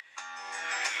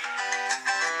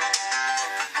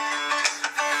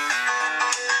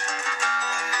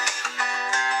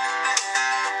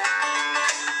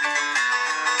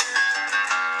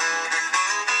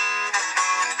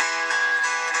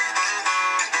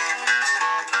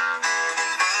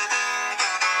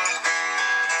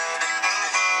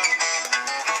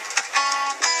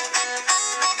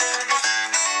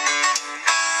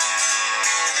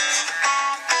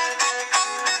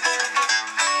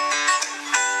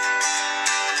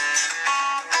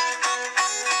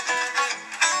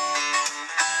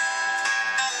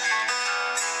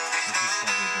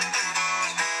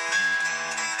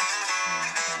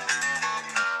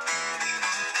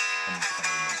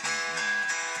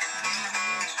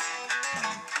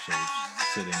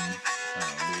sitting,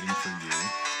 waiting for you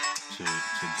to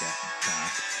get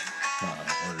back,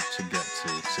 or to get to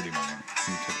City Minor.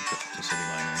 You took a trip to City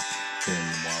Minor, and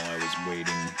while I was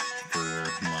waiting for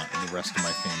the rest of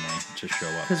my family to show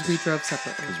up, because we drove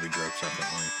separately,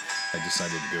 I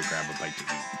decided to go grab a bite to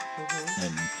eat.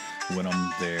 And when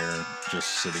I'm there, just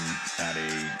sitting at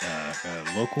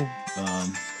a local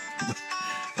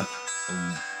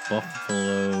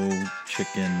buffalo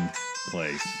chicken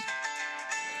place.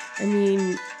 I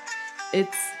mean,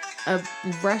 it's a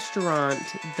restaurant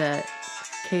that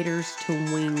caters to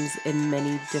wings in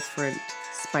many different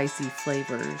spicy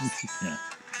flavors. Yeah.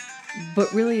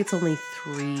 But really, it's only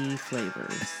 3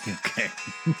 flavors. Okay.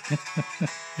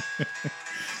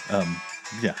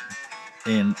 Yeah.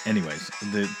 And anyways,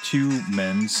 the 2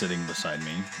 men sitting beside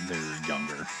me, they're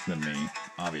younger than me,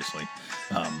 obviously.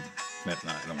 But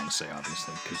I don't want to say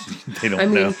obviously because they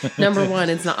don't know. Number 1,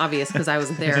 it's not obvious because I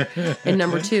wasn't there. And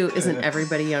number 2, isn't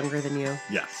everybody younger than you?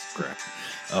 Yes, correct.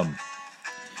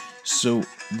 So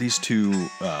these 2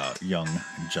 young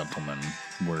gentlemen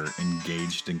were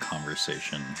engaged in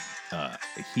conversation,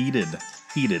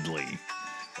 heatedly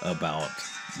about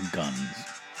guns.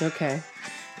 Okay.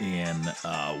 And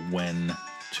when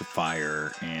to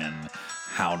fire and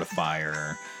how to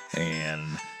fire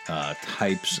and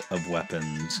types of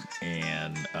weapons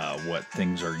and what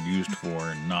things are used for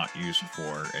and not used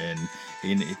for. And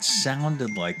it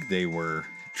sounded like they were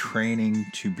training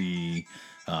to be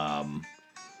law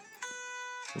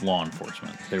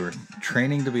enforcement. They were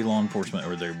training to be law enforcement,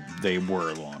 or they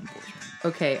were law enforcement.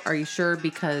 Okay, are you sure?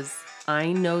 Because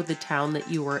I know the town that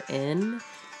you were in,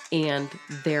 and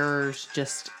there's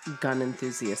just gun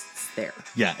enthusiasts there.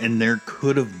 Yeah, and there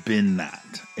could have been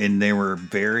that. And they were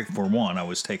for one, I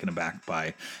was taken aback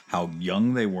by how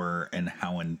young they were and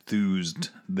how enthused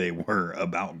they were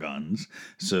about guns.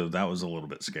 So that was a little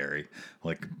bit scary.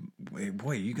 Like, wait,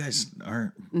 boy, you guys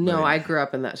aren't... No, I grew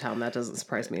up in that town. That doesn't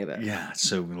surprise me a bit. Yeah,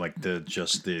 so like the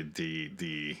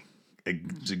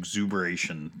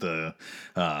exuberation, the...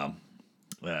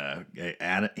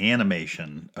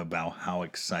 animation about how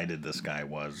excited this guy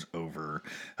was over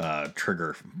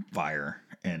trigger fire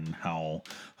and how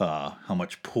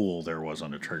much pull there was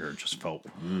on the trigger. It just felt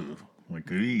like,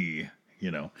 you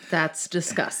know. That's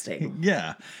disgusting.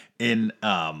 Yeah, and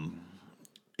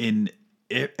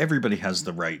everybody has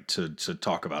the right to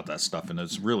talk about that stuff, and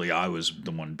it's really I was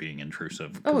the one being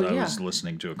intrusive because I was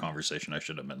listening to a conversation I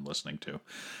should have been listening to.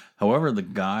 However, the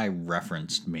guy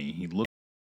referenced me. He looked.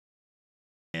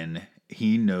 And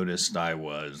he noticed I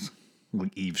was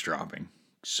eavesdropping.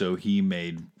 So he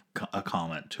made a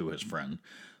comment to his friend.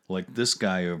 Like, this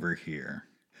guy over here,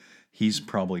 he's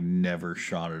probably never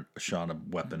shot a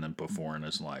weapon before in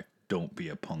his life. Don't be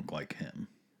a punk like him.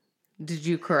 Did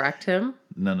you correct him?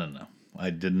 No. I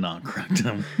did not correct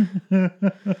him.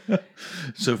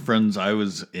 So, friends, I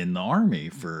was in the Army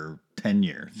for 10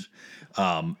 years.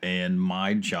 And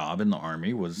my job in the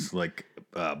Army was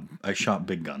I shot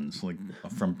big guns,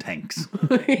 from tanks.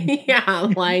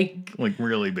 Yeah, like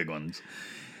really big ones.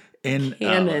 And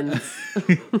cannons.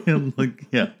 And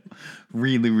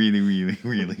really, really, really,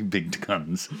 really big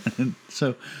guns. And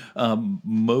so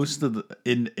most of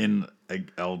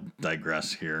I'll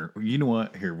digress here. You know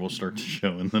what? Here, we'll start the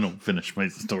show and then I'll finish my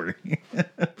story.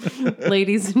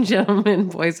 Ladies and gentlemen,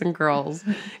 boys and girls,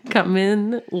 come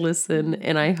in, listen,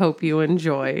 and I hope you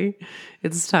enjoy.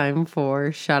 It's time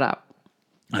for Shut Up.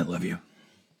 I love you.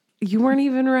 You weren't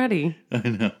even ready. I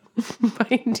know.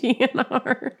 By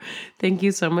DNR. Thank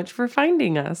you so much for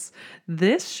finding us.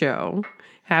 This show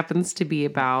happens to be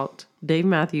about Dave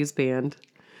Matthews Band,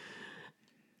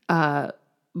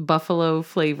 buffalo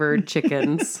flavored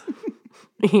chickens,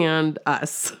 and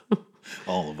us.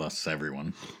 All of us,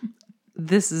 everyone.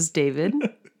 This is David.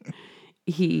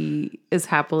 He is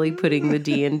happily putting the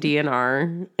D in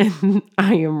DNR, and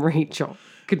I am Rachel.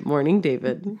 Good morning,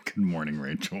 David. Good morning,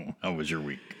 Rachel. How was your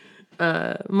week?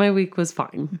 My week was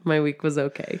fine. My week was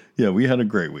okay. Yeah, we had a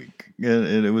great week. We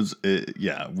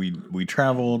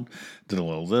traveled, did a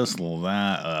little this, a little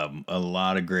that. A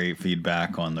lot of great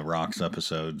feedback on the Rocks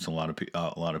episodes. A lot of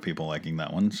people liking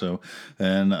that one. So,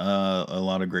 and a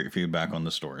lot of great feedback on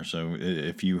the store. So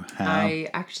if you have,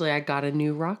 I got a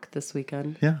new rock this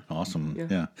weekend. Yeah, awesome.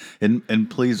 Yeah. And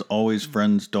please, always,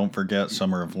 friends, don't forget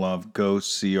Summer of Love. Go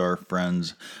see our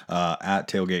friends at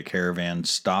Tailgate Caravan.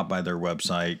 Stop by their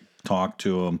website. Talk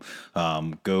to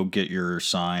them, go get your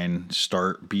sign,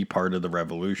 be part of the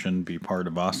revolution, be part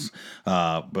of us,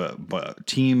 but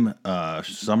team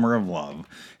Summer of Love.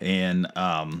 And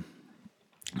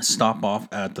stop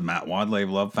off at the Matt Wadley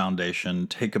Love Foundation,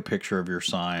 take a picture of your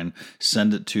sign,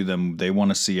 send it to them. They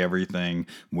want to see everything.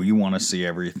 We want to see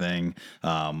everything.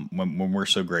 When we're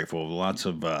so grateful. Lots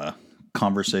of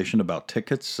conversation about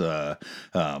tickets.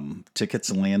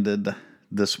 Tickets landed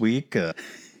this week.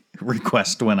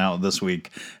 Request went out this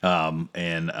week,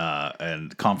 and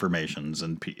confirmations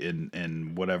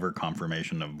and whatever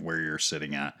confirmation of where you're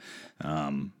sitting at.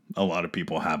 A lot of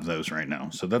people have those right now,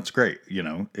 so that's great.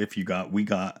 If we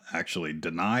got actually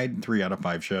denied 3 out of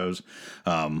 5 shows,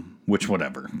 which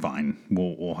whatever, fine.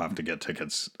 We'll have to get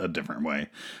tickets a different way,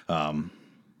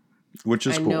 which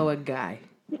is cool. I know a guy.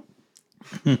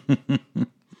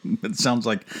 It sounds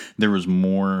like there was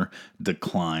more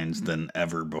declines than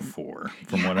ever before.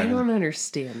 From what I don't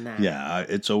understand that. Yeah,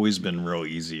 it's always been real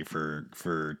easy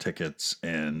for tickets,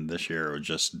 and this year it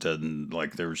just didn't.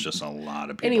 There was just a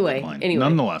lot of people declining. Anyway,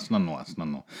 nonetheless,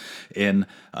 and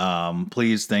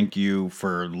please, thank you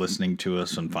for listening to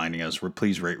us and finding us.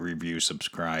 Please rate, review,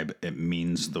 subscribe. It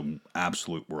means the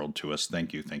absolute world to us.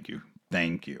 Thank you.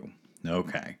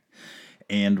 Okay,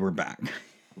 and we're back.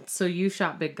 So you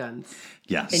shot big guns.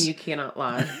 Yes. And you cannot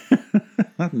lie.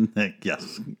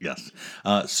 Yes.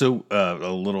 So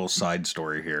a little side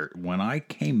story here. When I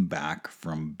came back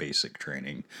from basic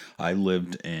training, I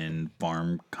lived in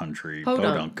farm country,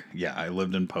 Podunk. Yeah, I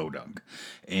lived in Podunk.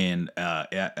 And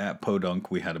at Podunk,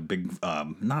 we had a big,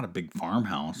 not a big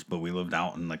farmhouse, but we lived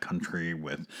out in the country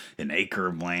with an acre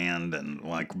of land and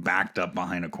backed up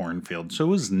behind a cornfield. So it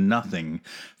was nothing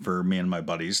for me and my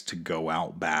buddies to go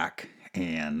out back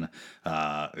and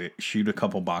shoot a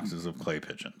couple boxes of clay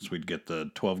pigeons. We'd get the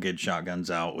 12-gauge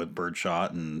shotguns out with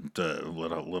birdshot and a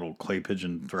little clay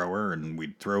pigeon thrower, and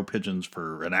we'd throw pigeons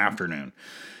for an afternoon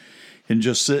and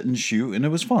just sit and shoot, and it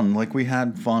was fun. We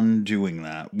had fun doing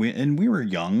that. We were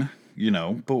young,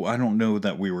 but I don't know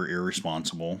that we were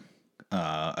irresponsible.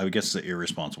 I guess the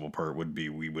irresponsible part would be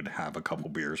we would have a couple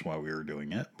beers while we were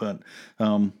doing it, but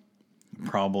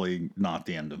probably not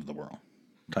the end of the world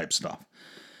type stuff.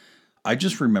 I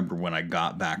just remember when I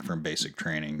got back from basic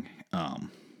training,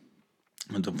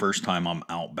 the first time I'm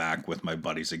out back with my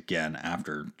buddies again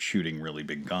after shooting really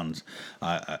big guns,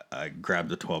 I grabbed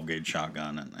the 12-gauge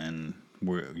shotgun and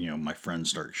my friends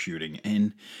start shooting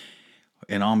and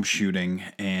I'm shooting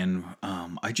and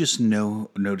I just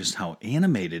noticed how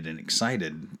animated and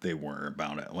excited they were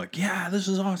about it. Yeah, this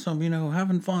is awesome,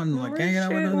 having fun, hanging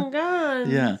out with them.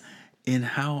 Guns. Yeah, and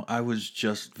how I was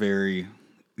just very.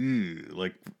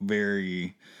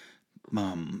 Very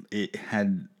it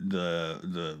had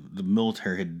the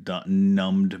military had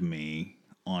numbed me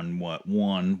on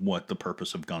what the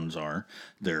purpose of guns are.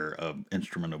 They're an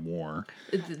instrument of war.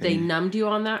 They numbed you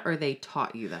on that, or they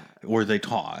taught you that? Or they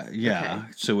taught, yeah.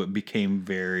 Okay. So it became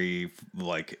very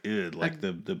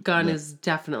the gun is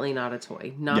definitely not a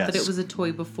toy. Not that it was a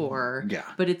toy before. Yeah.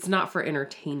 But it's not for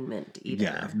entertainment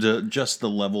either. Yeah. Just the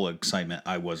level of excitement,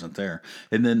 I wasn't there.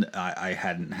 And then I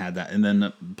hadn't had that. And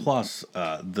then plus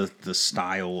the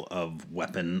style of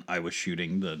weapon I was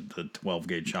shooting, the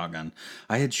 12-gauge shotgun,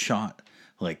 I had shot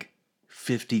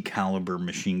 50 caliber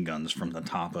machine guns from the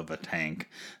top of a tank,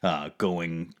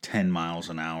 going 10 miles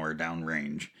an hour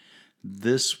downrange.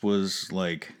 This was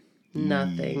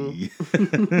nothing.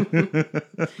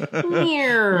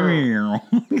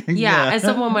 Yeah, as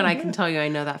a woman, I can tell you I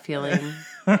know that feeling.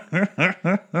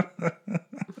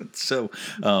 So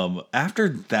after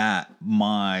that,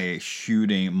 my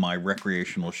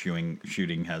recreational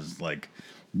shooting has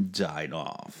died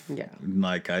off. Yeah.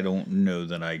 I don't know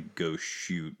that I go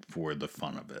shoot for the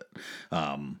fun of it.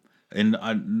 And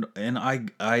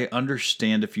I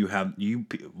understand if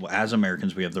as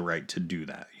Americans, we have the right to do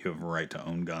that. You have a right to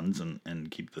own guns and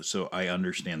keep this. So I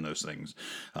understand those things.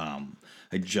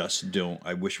 I just don't.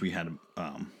 I wish we had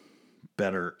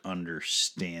better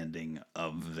understanding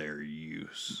of their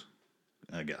use.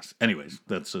 I guess. Anyways,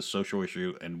 that's a social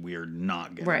issue, and we are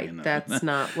not getting right. That's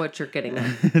not what you're getting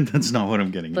at. That's not what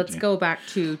I'm getting. Let's go back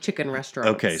to chicken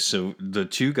restaurants. Okay, so the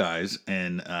two guys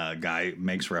and guy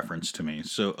makes reference to me.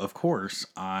 So of course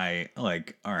I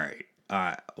all right.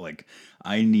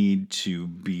 I need to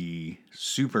be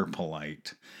super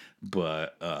polite,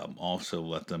 but also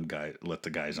let the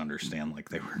guys understand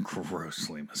they were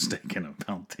grossly mistaken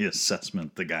about the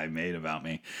assessment the guy made about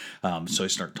me. So I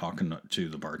start talking to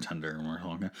the bartender, and we're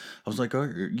talking. I was like, "Oh,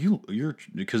 you're,"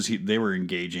 because they were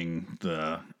engaging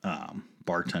the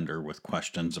bartender with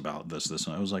questions about this,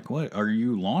 and I was like, "What? Are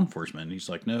you law enforcement?" And he's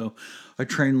like, "No, I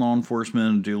train law enforcement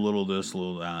and do a little this, a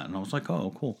little that." And I was like,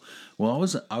 "Oh, cool." Well,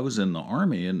 I was in the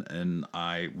Army and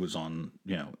I was on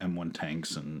M1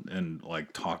 tanks and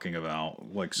talking about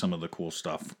some of the cool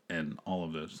stuff and all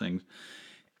of those things.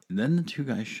 Then the two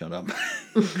guys shut up.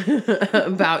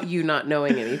 About you not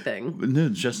knowing anything. No,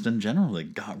 just in general,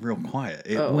 it got real quiet.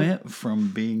 It went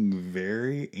from being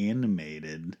very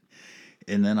animated,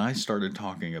 and then I started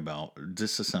talking about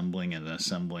disassembling and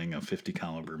assembling a 50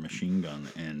 caliber machine gun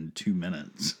in 2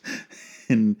 minutes.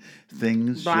 And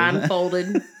things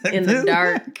blindfolded in the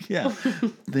dark. Yeah.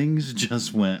 Things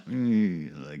just went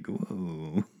like,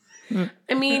 whoa.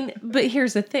 I mean, but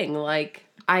here's the thing, like,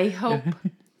 I hope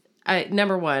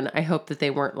number one, I hope that they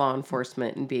weren't law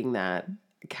enforcement and being that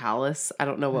callous. I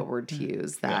don't know what word to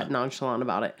use, that nonchalant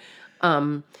about it.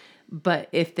 But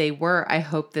if they were, I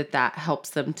hope that helps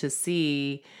them to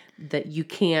see that you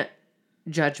can't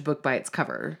judge a book by its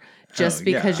cover. Just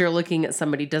because you're looking at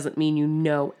somebody doesn't mean you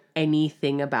know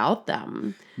anything about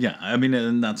them. Yeah, I mean,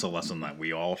 and that's a lesson that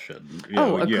we all should.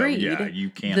 Agreed. Yeah, you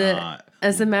cannot.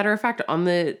 As a matter of fact, on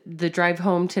the drive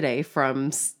home today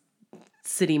from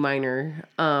City Minor,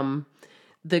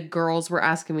 the girls were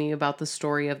asking me about the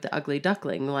story of the ugly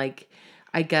duckling. Like,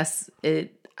 I guess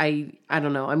I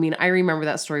don't know. I mean, I remember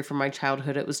that story from my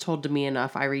childhood. It was told to me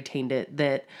enough. I retained it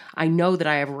that I know that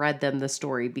I have read them the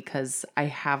story because I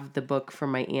have the book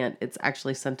from my aunt. It's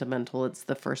actually sentimental. It's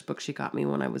the first book she got me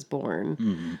when I was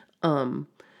born. Mm-hmm.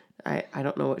 I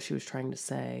don't know what she was trying to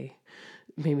say.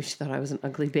 Maybe she thought I was an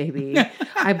ugly baby.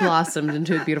 I blossomed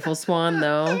into a beautiful swan,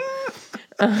 though.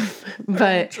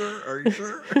 But Are you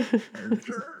sure?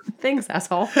 Thanks,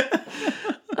 asshole.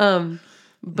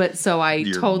 But so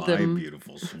You're told my them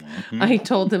beautiful swan. I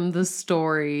told them the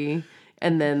story,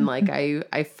 and then like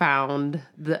I found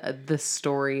the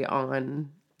story on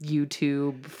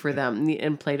YouTube for them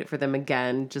and played it for them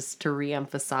again just to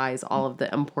reemphasize all of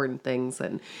the important things.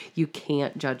 And you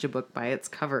can't judge a book by its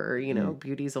cover,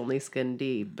 beauty's only skin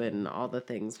deep and all the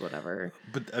things, whatever.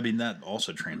 But I mean, that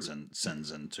also transcends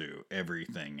into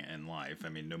everything in life. I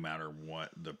mean, no matter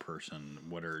what the person,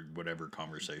 whatever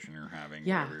conversation you're having,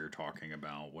 whatever you're talking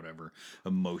about, whatever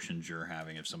emotions you're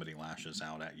having, if somebody lashes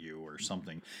out at you or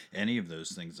something, any of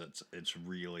those things, it's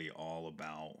really all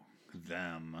about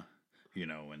them.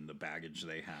 And the baggage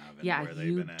they have and where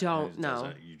they've been at. Don't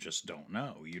know. You just don't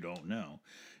know. You don't know.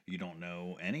 You don't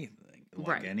know anything.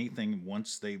 Right. Anything,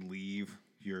 once they leave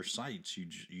your sights,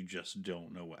 you just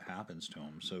don't know what happens to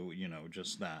them. So,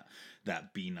 just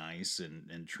that be nice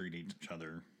and treat each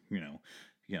other,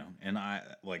 and I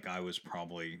was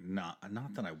probably not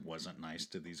that I wasn't nice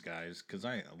to these guys, because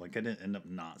I didn't end up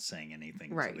not saying anything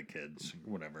to the kids,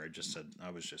 whatever. I just said I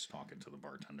was just talking to the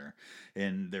bartender,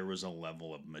 and there was a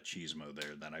level of machismo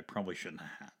there that I probably shouldn't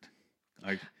have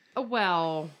had.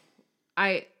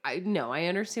 I know, I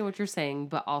understand what you're saying,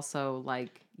 but also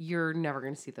like you're never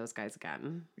going to see those guys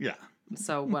again. Yeah.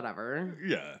 So whatever.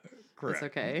 Yeah. Correct.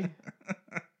 It's okay.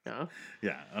 No.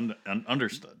 Yeah,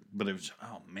 understood. But it was,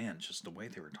 oh man, just the way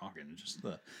they were talking, just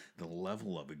the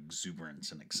level of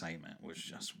exuberance and excitement was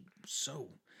just so,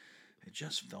 it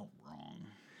just felt wrong.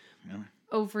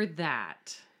 Over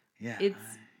that. Yeah.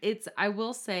 It's I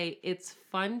will say it's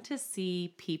fun to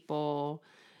see people,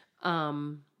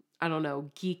 I don't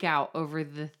know, geek out over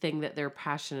the thing that they're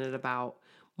passionate about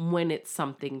when it's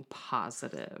something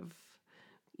positive.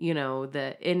 Not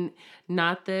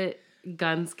that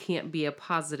guns can't be a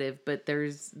positive, but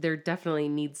there definitely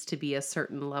needs to be a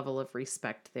certain level of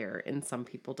respect there, and some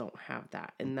people don't have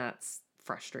that, and that's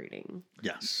frustrating.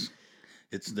 Yes.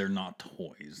 They're not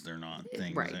toys. They're not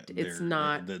things. Right. It's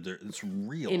not. It's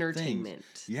real entertainment.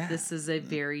 Things. Yeah. This is a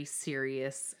very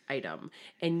serious item.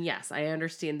 And yes, I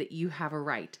understand that you have a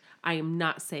right. I am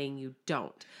not saying you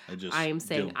don't. I am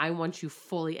saying I want you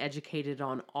fully educated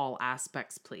on all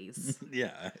aspects, please.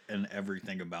 Yeah, and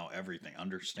everything about everything.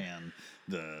 Understand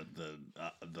the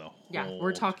whole. Yeah,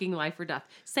 we're talking life or death.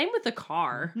 Same with the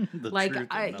car.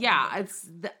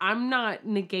 I'm not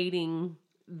negating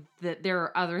that there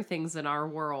are other things in our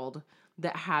world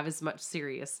that have as much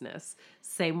seriousness.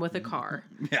 Same with a car.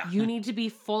 Yeah. You need to be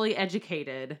fully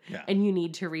educated and you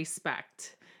need to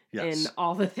respect in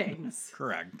all the things.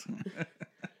 Correct.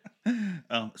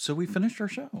 So we finished our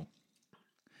show.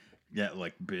 Yeah,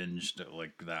 binged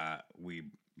like that. We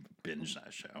binged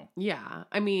that show. Yeah.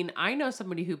 I mean, I know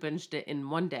somebody who binged it in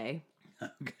one day.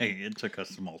 Okay, it took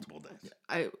us multiple days.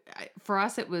 For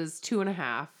us, it was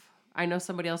 2.5. I know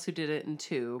somebody else who did it in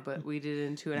 2, but we did it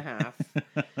in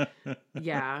 2.5.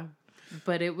 Yeah.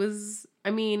 But it was,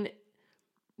 I mean,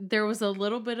 there was a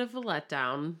little bit of a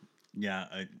letdown. Yeah.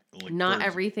 Not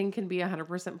everything can be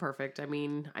 100% perfect. I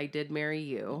mean, I did marry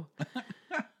you.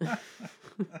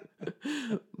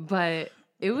 But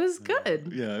It was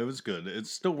good. Yeah, it was good.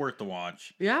 It's still worth the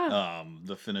watch. Yeah.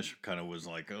 The finish kind of was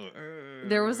like,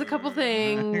 there was a couple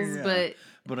things, yeah.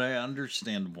 But I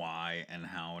understand why and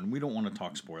how, and we don't want to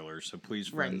talk spoilers. So please,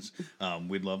 friends,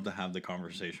 we'd love to have the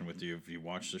conversation with you. If you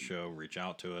watch the show, reach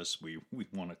out to us. We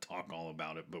want to talk all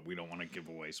about it, but we don't want to give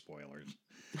away spoilers.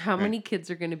 How many kids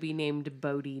are going to be named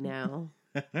Bodhi now?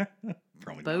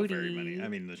 Probably not very many. I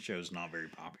mean, the show's not very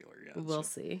popular yet. We'll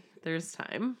see. There's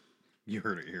time. You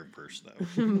heard it here first,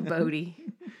 though. Bodhi.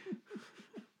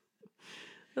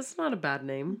 That's not a bad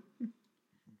name.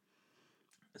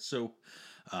 So,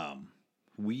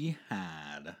 we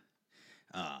had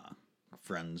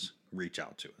friends reach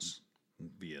out to us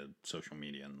via social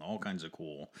media and all kinds of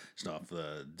cool stuff.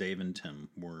 Dave and Tim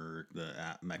were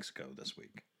at Mexico this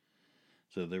week.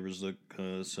 So there was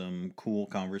some cool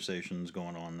conversations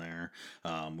going on there.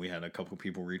 We had a couple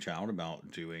people reach out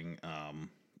about doing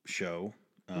show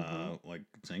like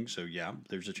things. So yeah,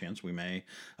 there's a chance we may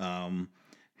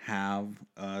have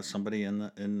somebody in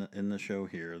the show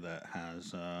here that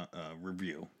has a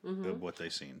review of what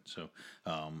they've seen. So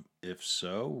if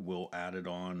so, we'll add it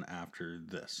on after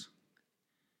this.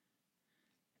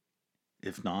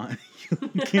 If not,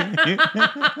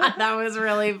 that was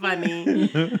really funny.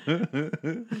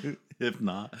 If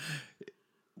not,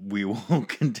 we will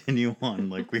continue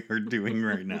on like we are doing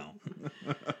right now.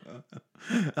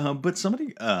 But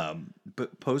somebody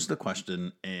posed a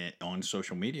question on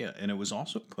social media, and it was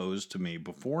also posed to me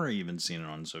before I even seen it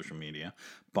on social media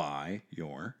by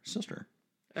your sister.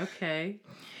 Okay.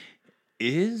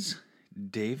 Is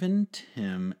Dave and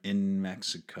Tim in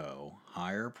Mexico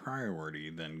higher priority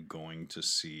than going to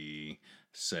see,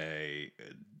 say,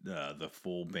 the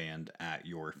full band at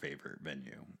your favorite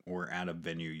venue or at a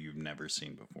venue you've never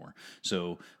seen before?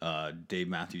 So Dave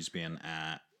Matthews Band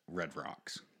at Red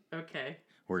Rocks. Okay.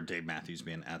 Or Dave Matthews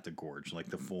Band at the Gorge, like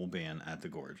the full band at the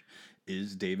Gorge.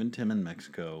 Is Dave and Tim in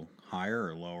Mexico higher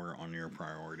or lower on your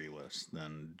priority list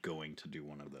than going to do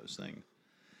one of those things?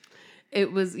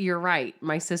 You're right.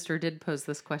 My sister did pose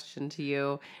this question to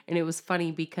you, and it was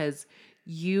funny because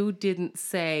you didn't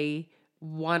say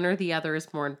one or the other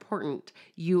is more important.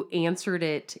 You answered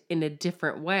it in a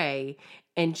different way,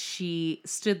 and she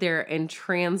stood there and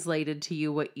translated to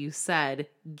you what you said,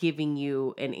 giving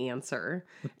you an answer.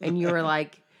 And you were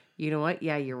like, you know what?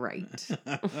 Yeah, you're right.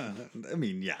 I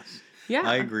mean, yes. Yeah.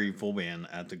 I agree. Full band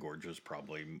at the Gorge was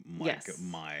probably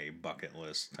my bucket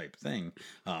list type thing.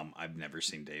 I've never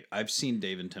seen Dave. I've seen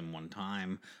Dave and Tim one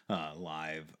time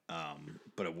live,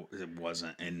 but it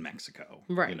wasn't in Mexico.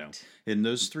 Right. You know, in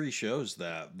those three shows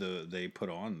that they put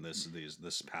on this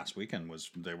past weekend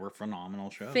they were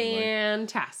phenomenal shows.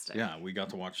 Fantastic. Yeah, we got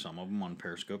to watch some of them on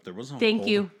Periscope. There wasn't.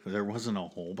 There wasn't a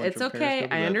whole bunch. It's okay.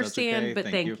 I understand, okay. But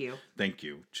thank you. Thank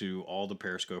you to all the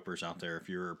Periscopers out there. If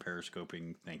you're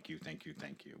Periscoping, thank you.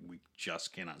 We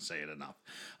just cannot say it enough.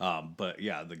 But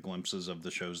yeah, the glimpses of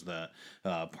the shows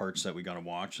parts that we got to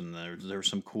watch, and there's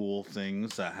some cool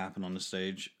things that happen on the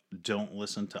stage. Don't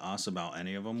listen to us about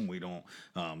any of them. We don't.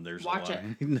 There's watch it.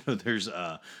 No, there's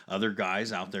other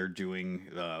guys out there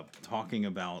talking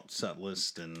about set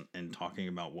list and talking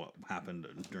about what happened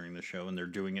during the show, and they're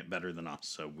doing it better than us.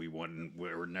 So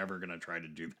we're never gonna try to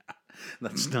do that.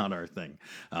 That's not our thing.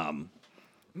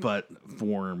 But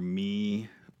for me,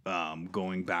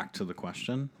 going back to the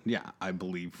question, yeah, I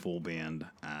believe full band.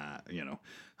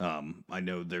 I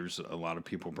know there's a lot of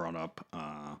people brought up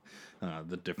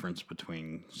the difference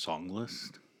between song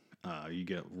list. You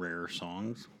get rare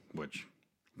songs, which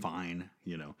fine.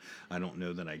 I don't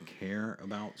know that I care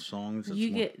about songs. You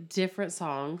get different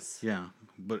songs. Yeah,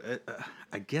 but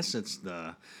I guess it's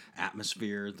the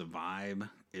atmosphere, the vibe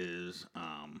is,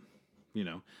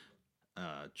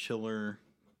 chiller.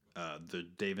 The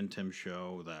Dave and Tim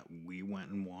show that we went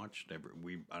and watched,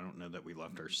 I don't know that we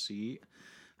left our seat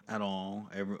at all.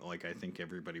 I think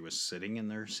everybody was sitting in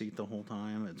their seat the whole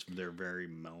time. They're very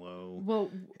mellow.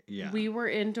 Well, yeah. We were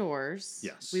indoors.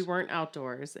 Yes. We weren't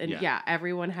outdoors. And yeah,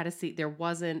 everyone had a seat. There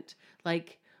wasn't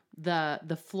like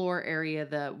the floor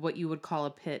area, what you would call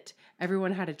a pit.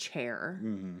 Everyone had a chair.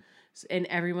 Mm-hmm. And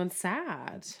everyone's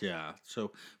sad. Yeah,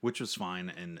 so which was fine,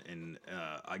 and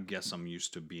I guess I'm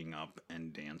used to being up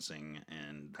and dancing,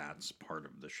 and that's part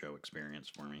of the show experience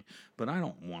for me. But I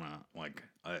don't want to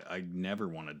I never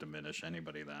want to diminish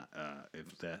anybody that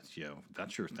if that's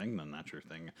that's your thing, then that's your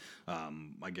thing.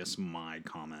 I guess my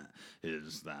comment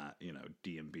is that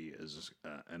D&B is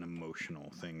an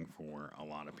emotional thing for a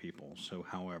lot of people. So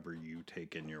however you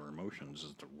take in your emotions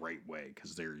is the right way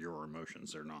because they're your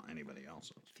emotions. They're not anybody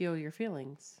else's. Feel your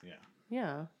feelings.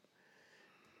 Yeah.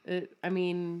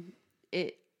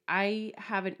 I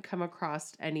haven't come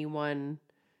across anyone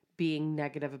being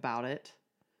negative about it.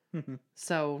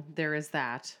 So there is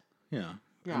that. Yeah.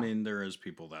 I mean, there is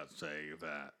people that say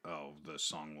that, oh, the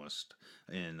song list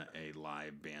in a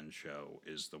live band show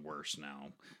is the worst now,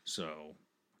 so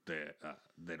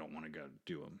they don't want to go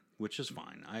do them, which is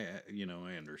fine. I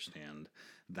understand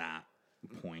that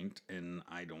point, and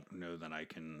I don't know that I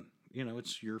can.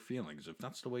 It's your feelings. If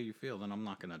that's the way you feel, then I'm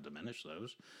not going to diminish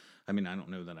those. I mean, I don't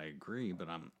know that I agree, but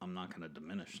I'm not going to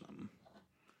diminish them.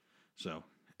 So,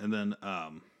 and then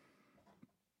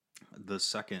the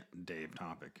second Dave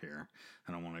topic here,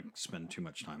 I don't want to spend too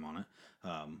much time on it.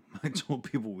 I told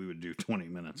people we would do 20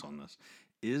 minutes on this.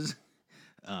 Is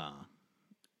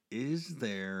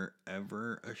there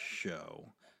ever a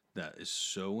show that is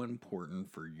so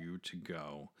important for you to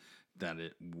go that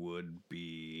it would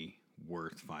be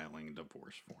worth filing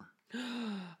divorce for?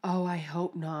 Oh, I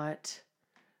hope not.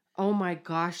 Oh my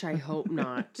gosh, I hope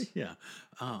not. Yeah.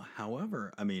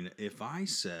 However, I mean, if I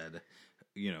said,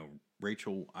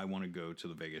 Rachel, I want to go to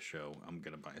the Vegas show, I'm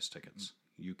going to buy us tickets.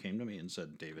 You came to me and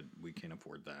said, David, we can't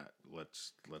afford that.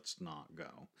 Let's not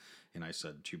go. And I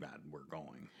said, too bad, we're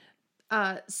going.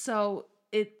 So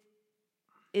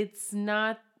it's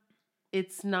not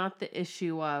the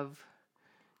issue of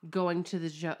going to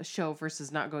the show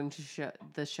versus not going to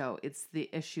the show. It's the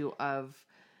issue of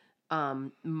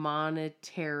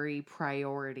monetary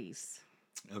priorities.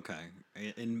 Okay.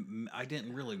 And I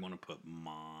didn't really want to put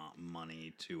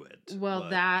money to it. Well,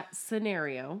 that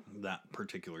scenario. That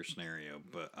particular scenario,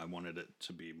 but I wanted it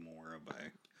to be more of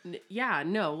a... Yeah,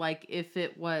 no, like if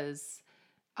it was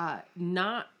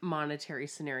not monetary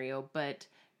scenario, but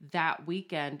that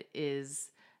weekend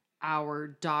is our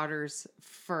daughter's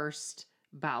first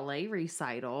ballet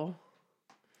recital.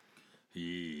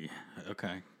 Yeah,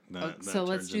 okay. So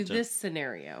let's do this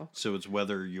scenario. So it's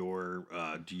whether you're,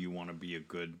 do you want to be a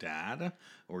good dad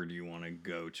or do you want to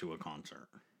go to a concert?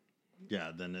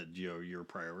 Yeah, then your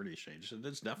priorities change.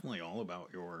 It's definitely all about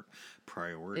your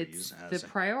priorities. It's the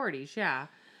priorities, yeah.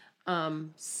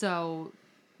 So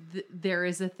there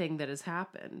is a thing that has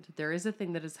happened. There is a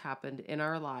thing that has happened in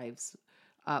our lives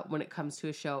when it comes to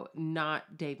a show,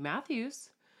 not Dave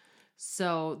Matthews.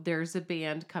 So there's a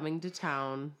band coming to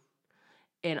town.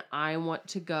 And I want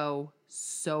to go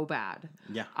so bad.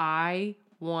 Yeah. I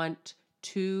want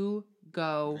to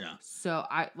go. Yeah. So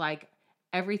I like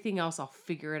everything else. I'll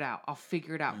figure it out.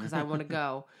 Because I want to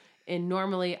go. And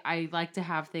normally I like to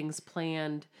have things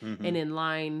planned and in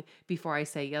line before I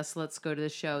say, yes, let's go to the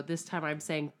show. This time I'm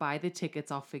saying, buy the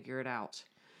tickets. I'll figure it out.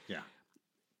 Yeah.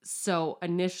 So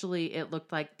initially it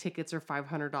looked like tickets are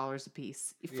 $500 a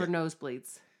piece for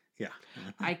nosebleeds. Yeah.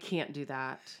 I can't do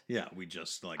that. Yeah, we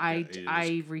just like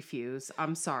I refuse.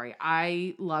 I'm sorry.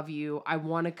 I love you. I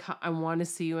want to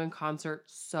see you in concert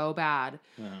so bad.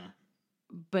 Uh-huh.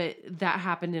 But that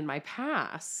happened in my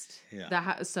past.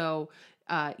 Yeah. So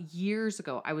years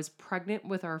ago, I was pregnant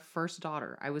with our first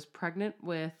daughter. I was pregnant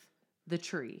with the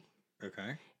Tree.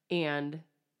 Okay. And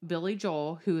Billy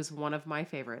Joel, who is one of my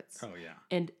favorites. Oh yeah.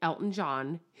 And Elton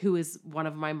John, who is one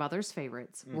of my mother's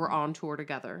favorites, were on tour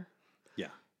together. Yeah.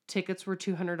 Tickets were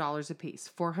 $200 a piece,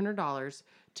 $400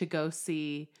 to go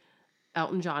see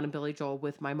Elton John and Billy Joel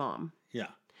with my mom. Yeah.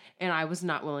 And I was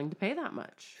not willing to pay that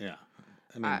much. Yeah.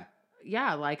 I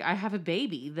mean, like I have a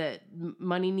baby that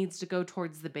money needs to go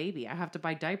towards the baby. I have to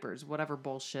buy diapers, whatever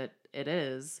bullshit it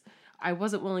is. I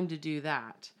wasn't willing to do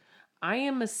that. I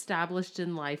am established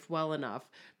in life well enough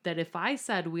that if I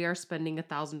said we are spending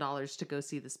 $1,000 to go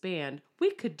see this band,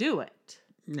 we could do it.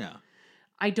 Yeah.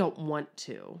 I don't want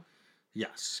to.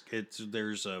 Yes,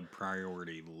 there's a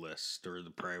priority list or the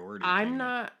priority.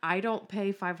 I don't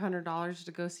pay $500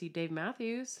 to go see Dave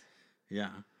Matthews.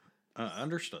 Yeah,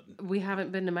 understood. We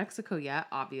haven't been to Mexico yet,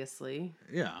 obviously.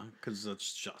 Yeah, because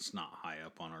that's just not high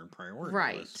up on our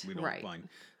priority list. We don't find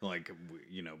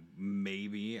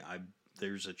maybe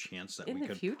there's a chance that in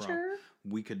the future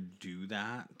we could do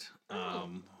that.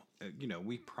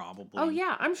 We probably. Oh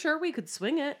yeah, I'm sure we could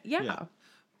swing it. Yeah.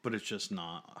 But it's just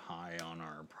not high on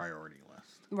our priority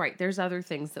list. Right. There's other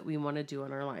things that we want to do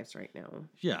in our lives right now.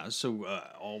 Yeah. So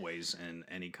always in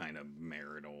any kind of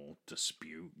marital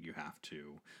dispute, you have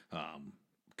to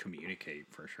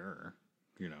communicate for sure,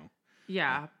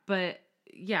 Yeah. But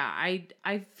yeah,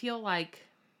 I feel like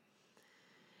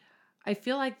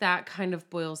that kind of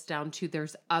boils down to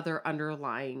there's other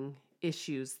underlying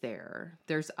issues there.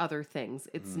 There's other things.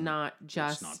 It's not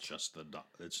just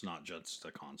it's not just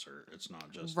the concert. It's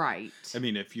not just right. I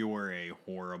mean, if you're a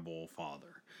horrible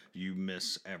father, you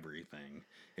miss everything.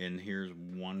 And here's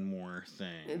one more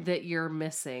thing that you're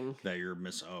missing.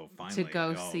 Oh, finally. To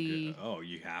go see. Oh,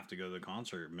 you have to go to the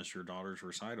concert. Miss your daughter's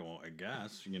recital, I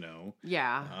guess,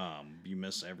 Yeah. You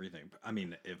miss everything. I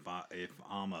mean, if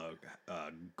I'm a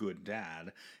good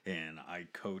dad and I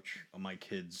coach my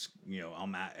kids,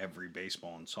 I'm at every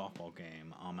baseball and softball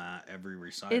game. I'm at every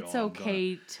recital. It's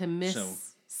okay to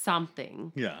miss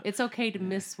something. Yeah. It's okay to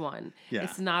miss one. Yeah.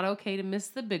 It's not okay to miss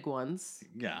the big ones.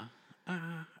 Yeah.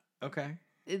 Okay.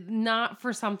 Not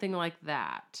for something like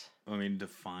that. I mean,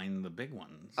 define the big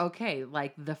ones. Okay,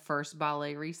 like the first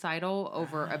ballet recital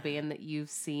over a band that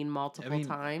you've seen multiple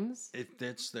times. If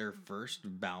that's their first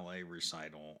ballet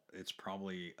recital, it's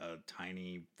probably a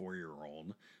tiny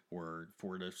 4-year-old or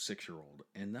 4 to 6-year-old,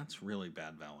 and that's really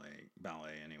bad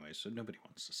ballet anyway. So nobody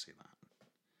wants to see that.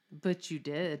 But you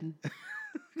did.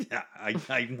 Yeah,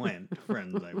 I went,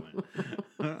 friends. I went.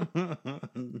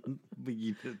 But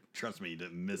trust me, you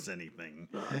didn't miss anything.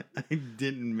 I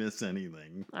didn't miss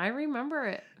anything. I remember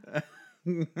it.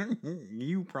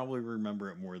 You probably remember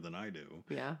it more than I do.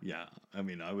 Yeah. Yeah. I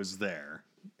mean, I was there.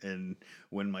 And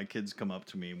when my kids come up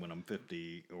to me when I'm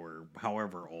 50 or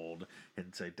however old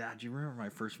and say, Dad, do you remember my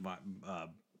first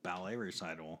ballet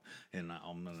recital? And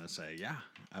I'm going to say, yeah,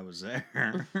 I was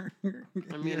there.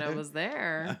 I mean, I was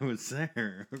there. I was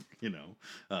there.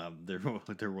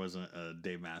 There wasn't a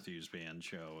Dave Matthews Band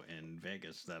show in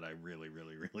Vegas that I really,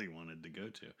 really, really wanted to go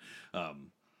to.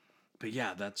 But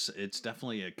yeah, it's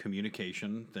definitely a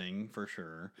communication thing for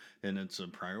sure, and it's a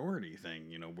priority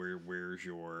thing. Where's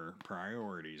your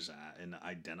priorities at, and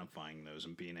identifying those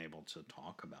and being able to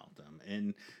talk about them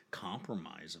and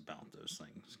compromise about those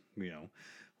things.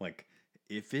 Like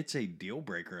if it's a deal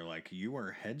breaker, like you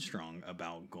are headstrong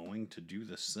about going to do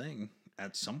this thing,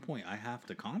 at some point I have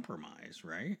to compromise,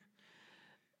 right?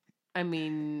 I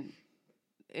mean,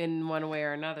 in one way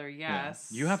or another, yes.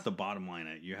 Yeah. You have to bottom line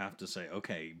it. You have to say,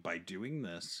 okay, by doing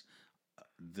this,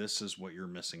 this is what you're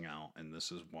missing out, and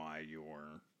this is why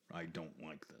I don't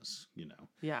like this,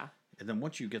 Yeah. And then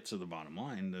once you get to the bottom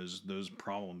line, those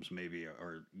problems maybe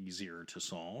are easier to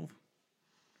solve.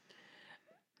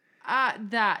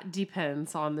 That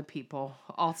depends on the people,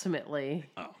 ultimately.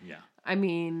 Oh, yeah. I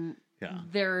mean, yeah.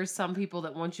 There are some people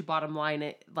that once you bottom line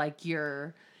it, like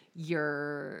you're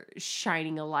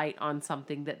shining a light on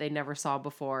something that they never saw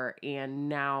before, and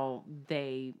now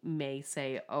they may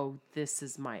say, oh, this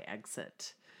is my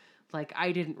exit. Like,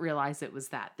 I didn't realize it was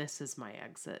that. This is my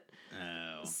exit.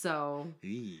 Oh. So,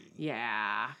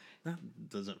 yeah. That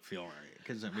doesn't feel right.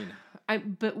 Because,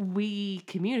 but we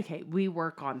communicate. We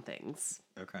work on things.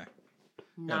 Okay.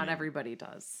 Not everybody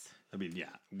does. Yeah,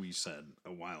 we said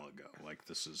a while ago, like,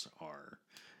 this is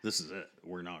it.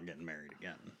 We're not getting married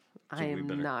again. So I am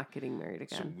not getting married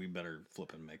again. So we better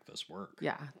flip and make this work.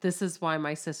 Yeah. This is why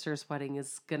my sister's wedding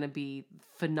is going to be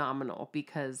phenomenal,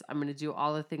 because I'm going to do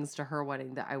all the things to her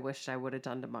wedding that I wished I would have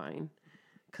done to mine,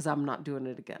 because I'm not doing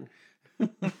it again.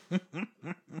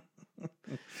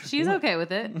 She's okay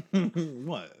with it.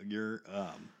 What?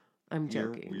 I'm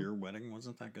joking. Your wedding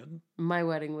wasn't that good? My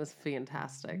wedding was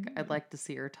fantastic. I'd like to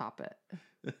see her top it.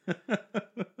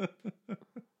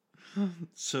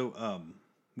 So,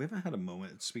 we haven't had a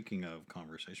moment, speaking of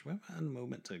conversation, we haven't had a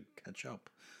moment to catch up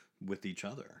with each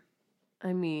other.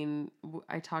 I mean,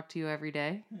 I talk to you every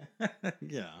day.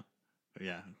 Yeah.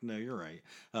 Yeah. No, you're right.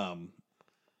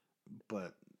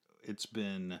 But it's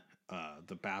been,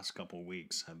 the past couple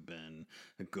weeks have been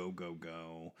a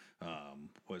go.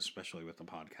 Especially with the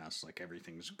podcast, like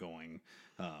everything's going.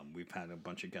 We've had a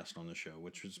bunch of guests on the show,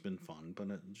 which has been fun, but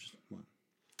it just...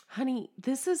 Honey,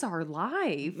 this is our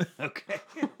life. Okay.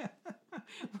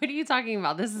 What are you talking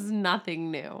about? This is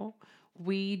nothing new.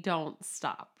 We don't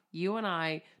stop. You and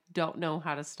I don't know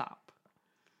how to stop.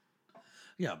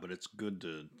 Yeah, but it's good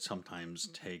to sometimes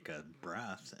take a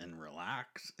breath and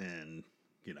relax and,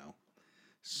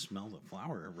 smell the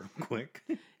flower real quick.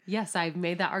 Yes, I've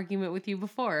made that argument with you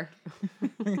before.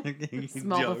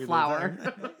 Smell the flower.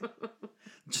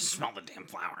 Just smell the damn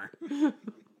flower.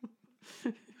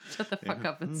 Shut the fuck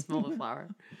up and smell the flower.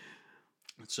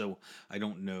 So I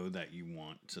don't know that you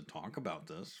want to talk about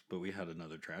this, but we had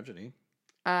another tragedy.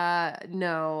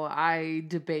 No, I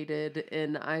debated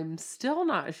and I'm still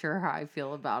not sure how I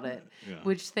feel about it. Yeah.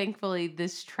 Which thankfully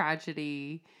this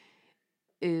tragedy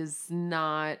is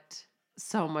not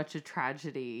so much a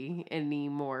tragedy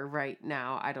anymore right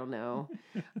now. I don't know.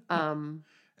 I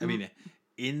mean,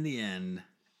 in the end,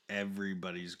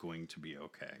 everybody's going to be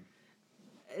okay.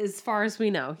 As far as we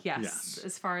know, yes.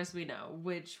 As far as we know,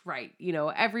 which, right,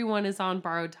 everyone is on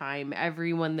borrowed time.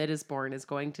 Everyone that is born is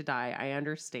going to die. I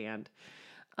understand.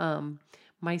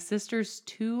 My sister's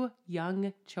 2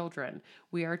 young children.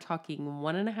 We are talking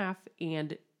 1.5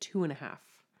 and 2.5.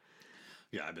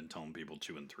 Yeah, I've been telling people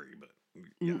 2 and 3, but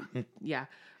yeah. Yeah.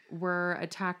 Were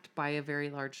attacked by a very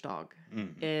large dog.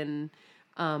 Mm-hmm. And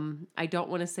I don't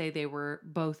want to say they were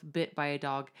both bit by a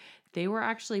dog. They were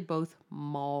actually both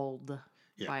mauled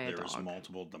by a dog. There was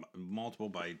multiple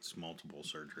bites, multiple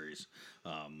surgeries.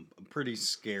 Pretty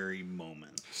scary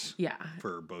moments. Yeah.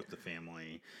 For both the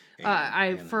family.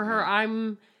 I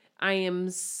am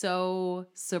so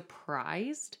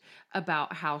surprised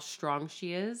about how strong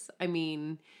she is. I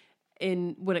mean,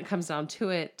 when it comes down to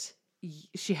it,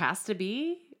 she has to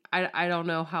be. I don't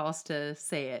know how else to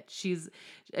say it. She's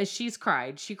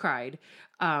cried. She cried,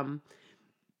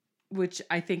 which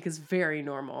I think is very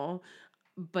normal.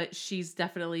 But she's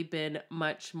definitely been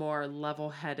much more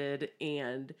level-headed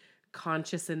and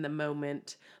conscious in the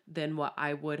moment than what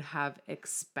I would have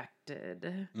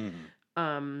expected.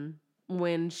 Mm-hmm.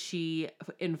 When she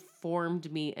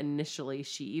informed me initially,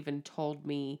 she even told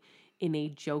me in a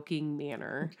joking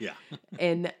manner. Yeah.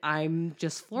 And I'm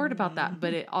just floored about that.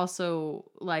 But it also,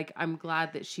 I'm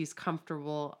glad that she's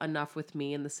comfortable enough with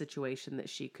me in the situation that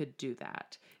she could do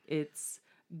that. It's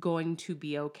going to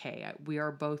be okay. We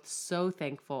are both so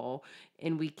thankful.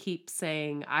 And we keep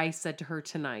saying, I said to her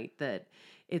tonight that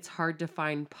it's hard to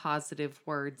find positive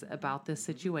words about this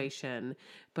situation.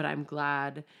 But I'm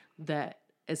glad that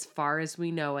as far as we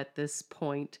know at this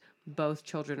point, both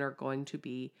children are going to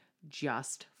be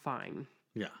just fine.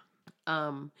 Yeah.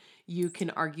 You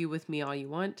can argue with me all you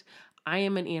want. I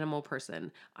am an animal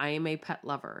person. I am a pet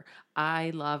lover. I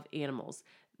love animals.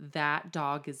 That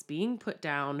dog is being put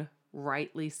down,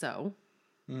 rightly so.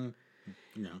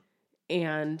 Yeah.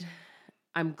 And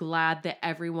I'm glad that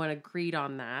everyone agreed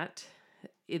on that.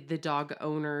 The dog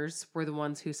owners were the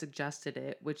ones who suggested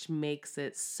it, which makes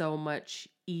it so much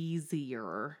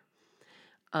easier.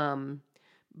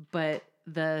 But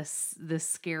the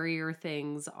scarier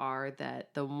things are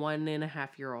that the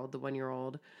 1.5-year-old, the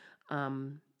 1-year-old,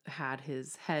 had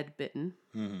his head bitten,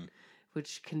 mm-hmm.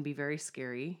 which can be very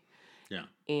scary. Yeah.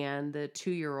 And the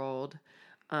 2-year-old,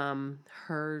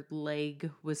 her leg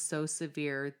was so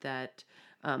severe that,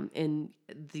 and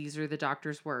these are the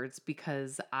doctor's words,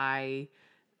 because I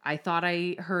thought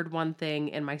I heard one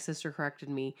thing and my sister corrected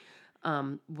me,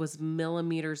 was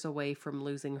millimeters away from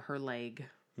losing her leg.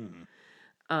 Mm-hmm.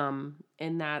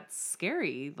 And that's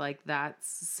scary.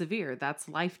 That's severe. That's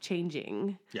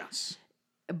life-changing. Yes.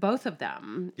 Both of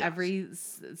them. Yes. Every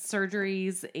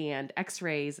surgeries and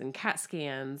x-rays and CAT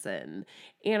scans and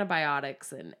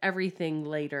antibiotics and everything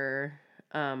later.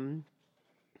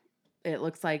 It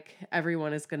looks like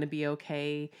everyone is going to be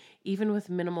okay, even with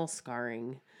minimal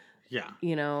scarring. Yeah.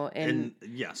 And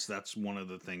yes, that's one of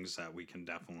the things that we can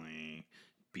definitely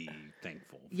be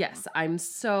thankful for. Yes, I'm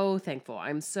so thankful.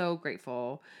 I'm so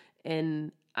grateful.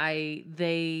 And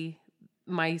my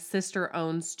sister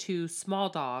owns 2 small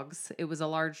dogs. It was a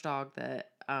large dog that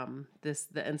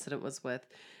the incident was with.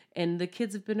 And the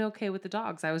kids have been okay with the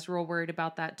dogs. I was real worried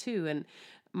about that too. And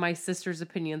my sister's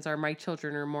opinions are my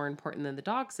children are more important than the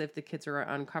dogs. If the kids are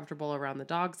uncomfortable around the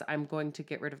dogs, I'm going to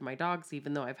get rid of my dogs,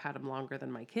 even though I've had them longer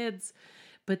than my kids.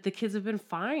 But the kids have been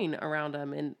fine around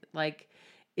them. And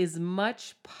as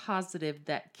much positive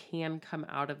that can come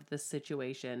out of this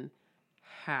situation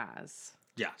has.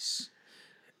 Yes.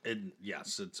 And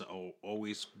yes, it's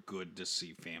always good to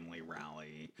see family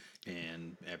rally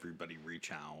and everybody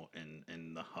reach out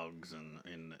and the hugs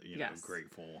and yes.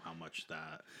 Grateful how much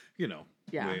that,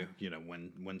 yeah.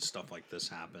 When stuff like this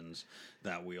happens,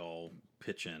 that we all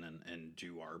pitch in and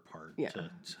do our part yeah.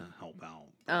 to help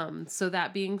out. So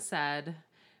that being said,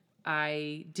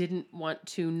 I didn't want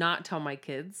to not tell my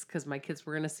kids because my kids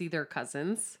were going to see their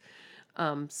cousins.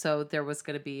 So there was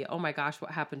going to be, oh my gosh, what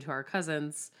happened to our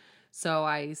cousins? So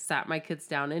I sat my kids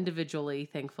down individually,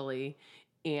 thankfully,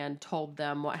 and told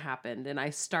them what happened. And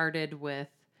I started with,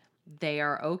 they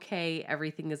are okay.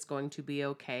 Everything is going to be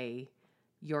okay.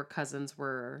 Your cousins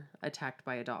were attacked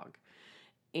by a dog.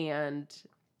 And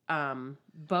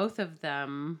both of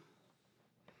them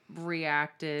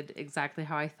reacted exactly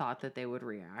how I thought that they would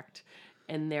react.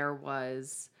 And there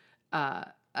was a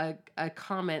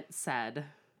comment said,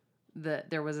 that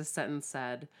there was a sentence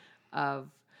said of,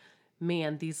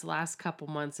 man, these last couple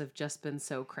months have just been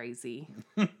so crazy.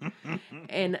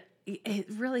 And it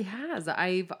really has.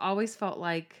 I've always felt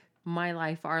like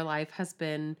our life has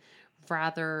been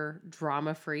rather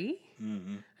drama free.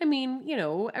 Mm-hmm. I mean,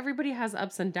 everybody has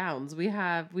ups and downs. We've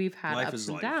had life ups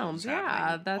and downs.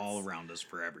 Yeah, that's all around us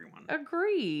for everyone.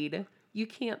 Agreed. You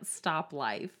can't stop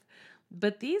life.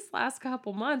 But these last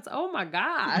couple months, oh my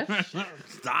gosh.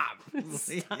 Stop.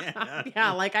 Stop.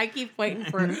 Yeah, like I keep waiting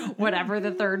for whatever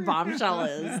the third bombshell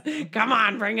is. Come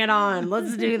on, bring it on.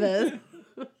 Let's do this.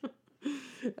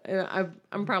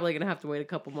 I'm probably going to have to wait a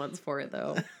couple months for it,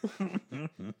 though.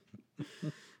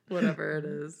 Whatever it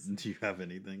is. Do you have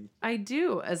anything? I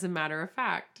do, as a matter of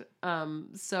fact.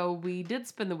 So we did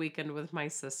spend the weekend with my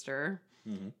sister,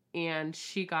 and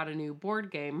she got a new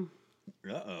board game.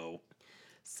 Uh-oh.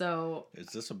 So is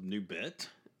this a new bit?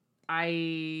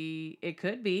 It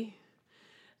could be.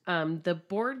 The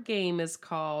board game is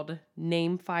called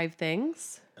Name 5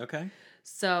 Things. Okay.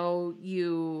 So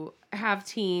you have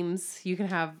teams. You can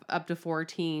have up to 4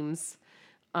 teams.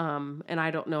 And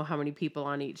I don't know how many people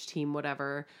on each team,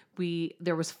 whatever.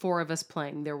 There was 4 of us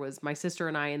playing. There was my sister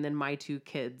and I, and then my 2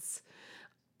 kids.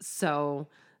 So,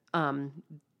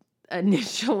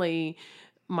 initially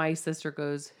my sister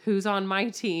goes, "Who's on my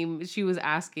team?" She was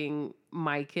asking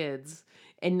my kids,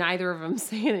 and neither of them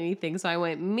saying anything. So I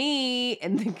went, "Me."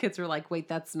 And the kids were like, "Wait,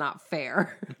 that's not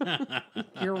fair."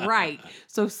 You're right.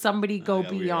 So somebody go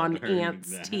be on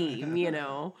Aunt's team,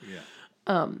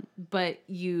 Yeah. But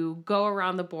you go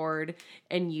around the board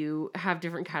and you have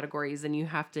different categories, and you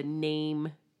have to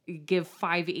give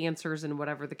 5 answers in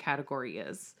whatever the category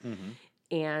is. Mm-hmm.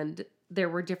 And there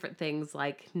were different things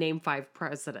like name 5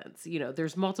 presidents.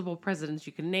 There's multiple presidents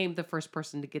you can name. The first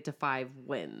person to get to 5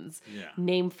 wins. Yeah.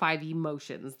 Name 5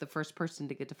 emotions. The first person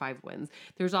to get to 5 wins.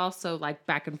 There's also like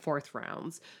back and forth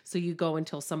rounds. So you go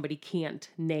until somebody can't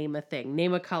name a thing.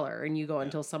 Name a color, and you go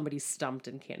until somebody's stumped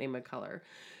and can't name a color.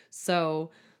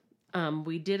 So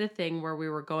we did a thing where we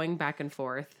were going back and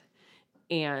forth,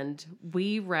 and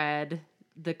we read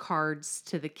the cards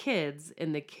to the kids,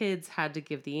 and the kids had to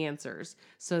give the answers.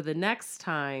 So the next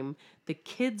time, the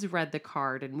kids read the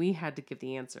card, and we had to give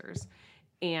the answers.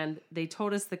 And they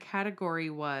told us the category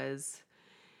was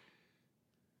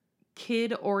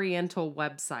kid oriental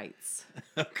websites.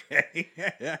 Okay.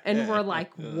 And we're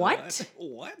like, what?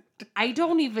 What? I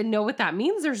don't even know what that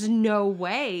means. There's no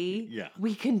way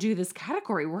we can do this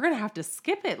category. We're going to have to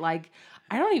skip it. Like,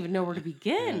 I don't even know where to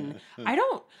begin. I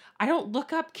don't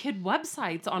look up kid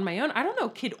websites on my own. I don't know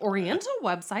kid oriental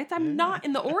websites. I'm not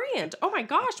in the Orient. Oh my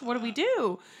gosh, what do we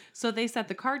do? So they set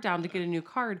the card down to get a new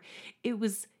card. It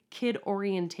was kid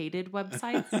orientated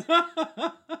websites.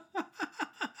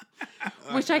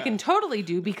 Which I can totally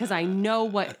do because I know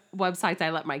what websites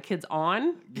I let my kids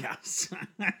on. Yes.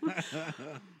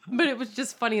 But it was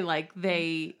just funny, like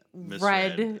they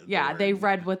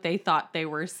read what they thought they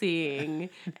were seeing,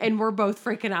 and we're both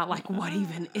freaking out like, what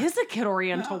even is a kid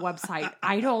oriental website?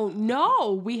 I don't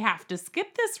know. We have to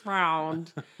skip this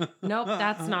round. Nope,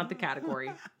 that's not the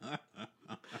category.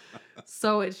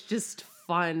 So it's just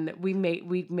fun. We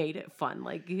made it fun,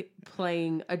 like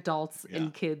playing adults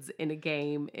and kids in a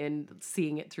game and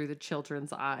seeing it through the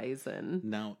children's eyes, and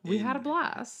we had a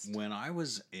blast. When I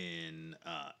was in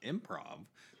improv,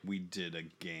 we did a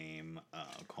game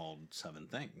called 7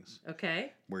 Things.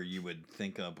 Okay. Where you would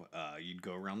think of, you'd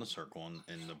go around the circle,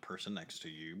 and the person next to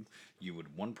you,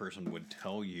 one person would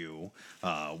tell you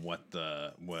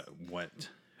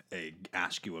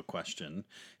ask you a question,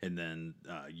 and then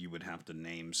you would have to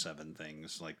name 7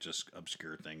 things, like just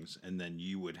obscure things, and then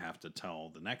you would have to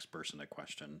tell the next person a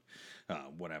question,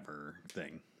 whatever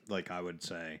thing. Like I would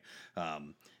say,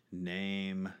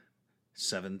 name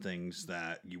 7 things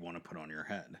that you want to put on your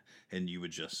head, and you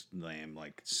would just name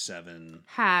like 7.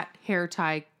 Hat, hair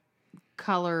tie,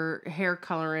 color, hair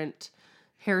colorant,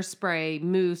 hairspray,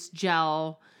 mousse,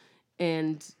 gel,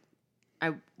 and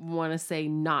I want to say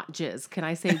not jizz. Can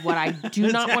I say what I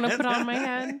do not want to put on my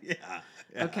head? Yeah.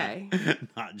 Okay.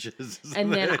 Not jizz.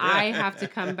 And then I have to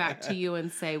come back to you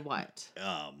and say what?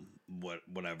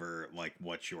 Whatever, like,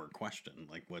 what's your question?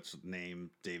 Like, what's name,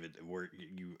 David? Where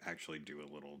you actually do a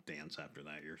little dance after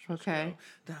that. You're supposed to go,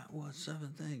 that was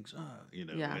 7 things.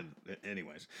 Yeah.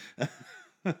 Anyways.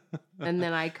 And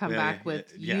then I come back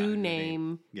with, you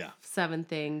name 7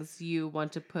 things you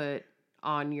want to put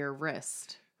on your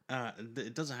wrist.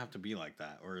 It doesn't have to be like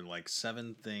that. Or like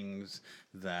 7 things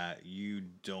that you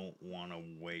don't want to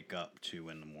wake up to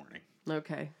in the morning.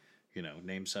 Okay.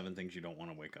 Name 7 things you don't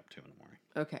want to wake up to in the morning.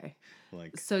 Okay.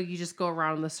 Like, so you just go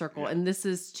around in the circle, and this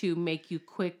is to make you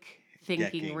quick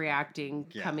thinking, reacting,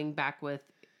 coming back with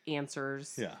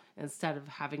answers instead of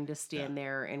having to stand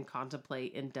there and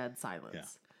contemplate in dead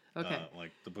silence. Yeah. Okay.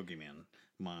 Like the boogeyman,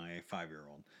 my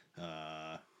 5-year-old,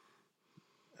 a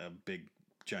big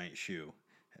giant shoe,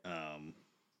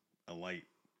 a light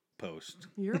post.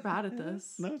 You're bad at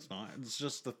this. No, it's not. It's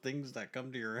just the things that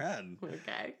come to your head.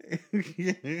 Okay.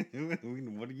 I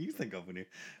mean, what do you think of when you?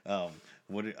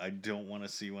 I don't want to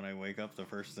see when I wake up. The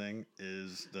first thing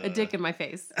is a dick in my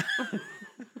face.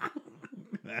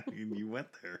 You went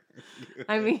there.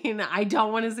 I mean, I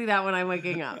don't want to see that when I'm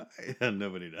waking up.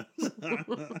 Nobody does.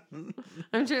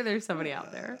 I'm sure there's somebody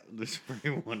out there. There's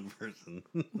probably one person.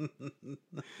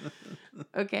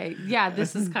 Okay. Yeah,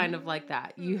 this is kind of like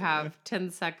that. You have 10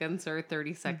 seconds or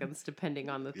 30 seconds, depending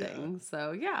on the thing.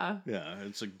 So, yeah. Yeah,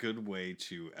 it's a good way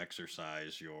to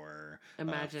exercise your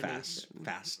imagination.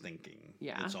 fast thinking.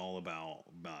 Yeah. It's all about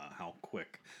how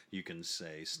quick you can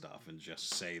say stuff and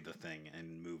just say the thing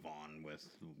and move on with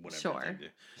whatever you do.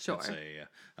 Sure. It's a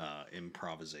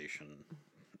improvisation,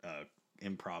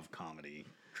 improv comedy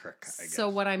trick, I guess. So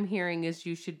what I'm hearing is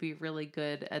you should be really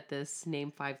good at this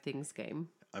Name 5 Things game.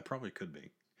 I probably could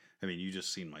be. I mean, you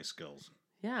just seen my skills.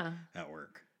 Yeah. At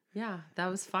work. Yeah, that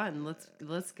was fun.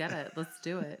 Let's get it. Let's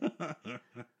do it.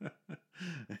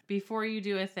 Before you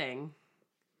do a thing,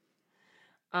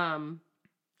 I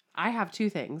have 2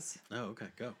 things. Oh, okay,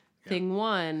 go. Yeah. Thing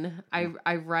 1,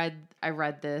 I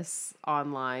read this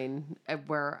online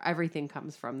where everything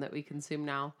comes from that we consume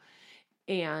now,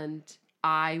 and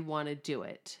I want to do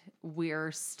it.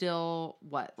 We're still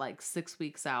like 6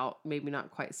 weeks out, maybe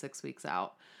not quite 6 weeks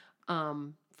out,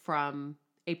 from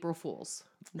April Fools.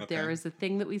 Okay. There is a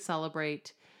thing that we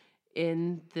celebrate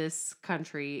in this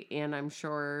country, and I'm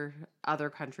sure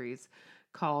other countries,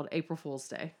 called April Fool's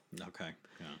Day. Okay,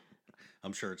 yeah.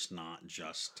 I'm sure it's not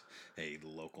just a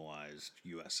localized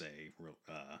USA.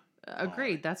 Agreed.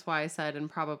 Holiday. That's why I said in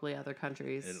probably other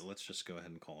countries. Let's just go ahead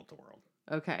and call it the world.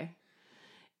 Okay.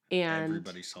 And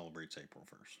everybody celebrates April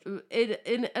 1st.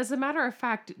 And as a matter of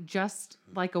fact, just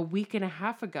like a week and a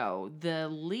half ago, the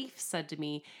Leaf said to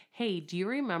me, "Hey, do you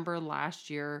remember last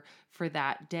year for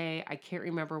that day? I can't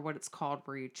remember what it's called,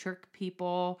 where you trick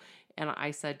people." And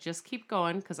I said, "Just keep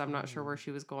going," because I'm not sure where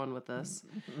she was going with this.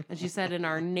 And she said, and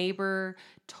our neighbor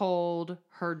told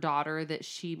her daughter that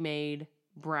she made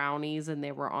brownies and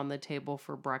they were on the table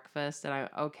for breakfast. And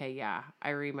I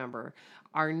remember.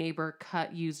 Our neighbor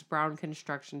used brown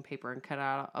construction paper and cut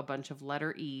out a bunch of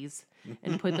letter E's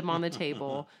and put them on the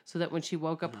table so that when she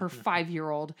woke up her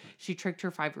 5-year-old, she tricked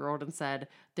her 5-year-old and said,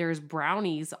 "There's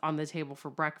brownies on the table for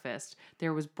breakfast.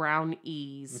 There was brown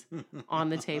E's on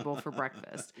the table for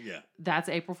breakfast." Yeah. That's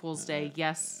April Fool's Day.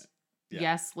 Yes. Yeah.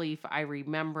 Yes, Leaf, I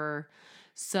remember.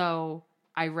 So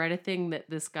I read a thing that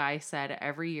this guy said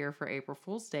every year for April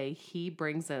Fool's Day, he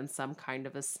brings in some kind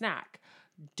of a snack,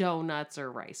 donuts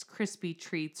or Rice Krispie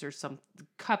treats or some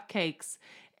cupcakes,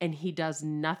 and he does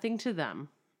nothing to them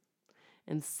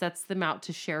and sets them out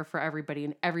to share for everybody,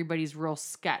 and everybody's real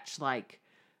sketch, like,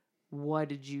 what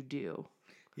did you do?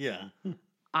 Yeah.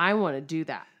 I want to do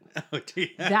that. Oh, dear.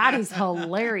 That is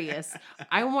hilarious.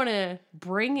 I want to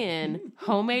bring in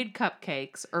homemade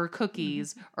cupcakes or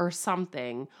cookies or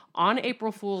something on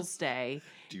April Fool's Day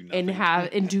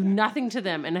and do nothing to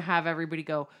them and have everybody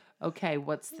go, "Okay,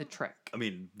 what's the trick?" I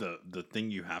mean, the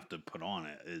thing you have to put on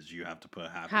it is you have to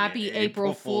put Happy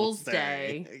April Fool's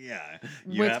Day. Yeah.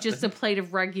 With just a plate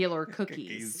of regular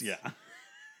cookies. Yeah.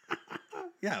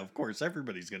 Yeah, of course.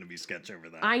 Everybody's going to be sketch over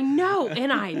that. I know,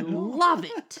 and I love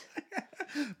it.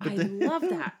 I love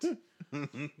that.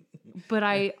 But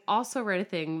I also read a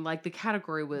thing, like the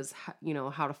category was,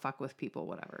 how to fuck with people,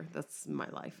 whatever. That's my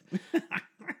life.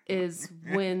 Is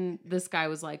when this guy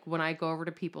was like, when I go over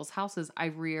to people's houses, I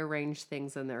rearrange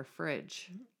things in their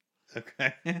fridge.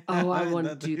 Okay. Oh, I want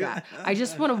to do that. I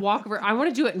just want to walk over. I want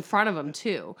to do it in front of them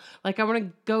too. Like I want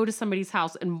to go to somebody's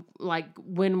house and like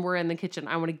when we're in the kitchen,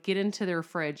 I want to get into their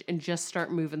fridge and just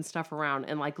start moving stuff around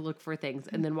and like look for things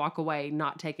and then walk away,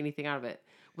 not take anything out of it.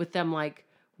 With them like,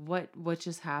 what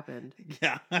just happened?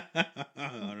 Yeah.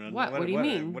 What do you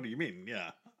mean? What do you mean?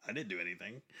 Yeah. I didn't do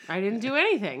anything. I didn't do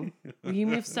anything. You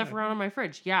moved stuff around in my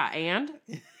fridge. Yeah, and?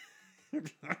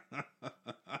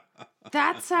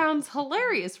 That sounds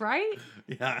hilarious, right?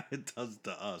 Yeah, it does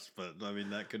to us, but I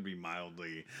mean that could be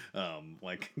mildly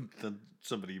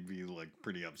somebody be like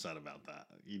pretty upset about that.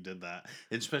 You did that,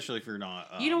 especially if you're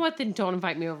not. You know what? Then don't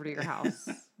invite me over to your house.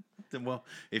 Well,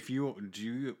 if you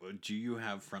do you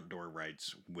have front door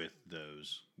rights with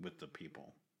the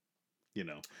people?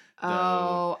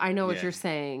 I know what you're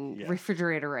saying. Yeah.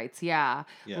 Refrigerator rights. Yeah.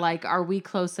 Like, are we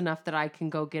close enough that I can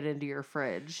go get into your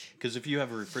fridge? Because if you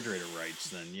have a refrigerator rights,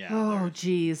 then yeah. Oh,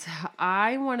 geez.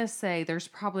 I want to say there's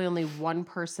probably only one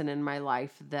person in my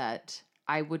life that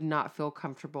I would not feel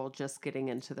comfortable just getting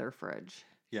into their fridge.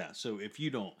 Yeah, so if you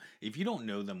don't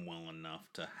know them well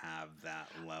enough to have that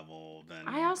level, then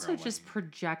I also just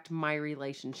project my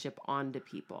relationship onto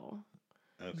people.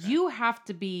 Okay. You have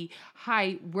to be,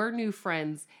 hi, we're new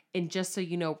friends, and just so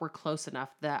you know, we're close enough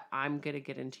that I'm going to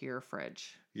get into your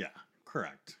fridge. Yeah,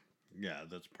 correct. Yeah,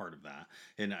 that's part of that.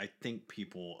 And I think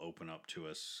people open up to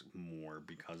us more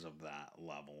because of that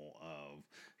level of,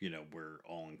 we're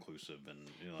all inclusive and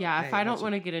yeah, if I don't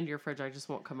want to get into your fridge, I just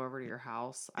won't come over to your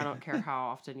house. I don't care how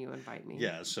often you invite me.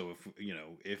 Yeah, so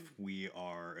if we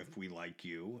like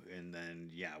you, and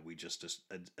then we just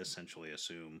essentially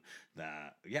assume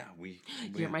that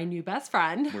you're my new best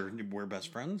friend. We're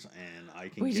best friends, and I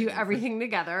can we do everything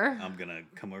together. I'm gonna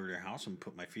come over to your house and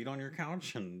put my feet on your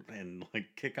couch and like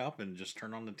kick up and just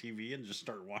turn on the TV and just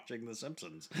start watching The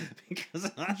Simpsons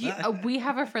because we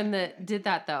have a friend that did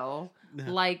that though.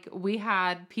 Like we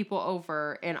had people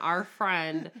over and our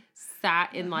friend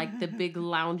sat in like the big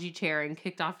loungy chair and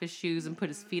kicked off his shoes and put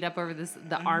his feet up over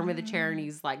the arm of the chair and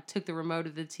he's like took the remote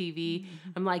of the TV.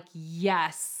 I'm like,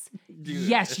 yes,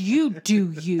 yes, you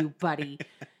do you, buddy.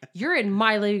 You're in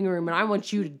my living room and I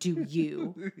want you to do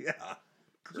you. Yeah.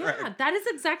 Correct. Yeah, that is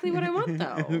exactly what I want,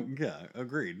 though. Yeah,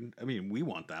 agreed. I mean, we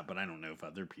want that, but I don't know if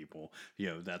other people,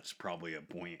 that's probably a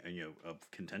point, of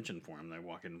contention for them. They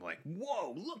walk in like,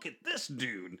 whoa, look at this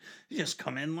dude. He just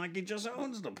come in like he just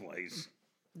owns the place.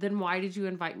 Then why did you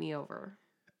invite me over?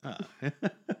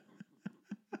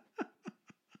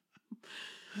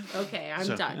 Okay,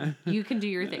 I'm done. You can do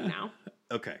your thing now.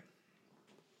 Okay.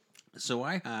 So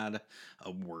I had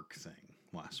a work thing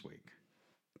last week.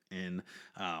 And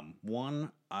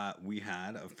we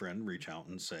had a friend reach out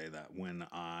and say that when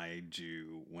I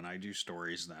do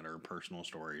stories that are personal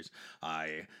stories,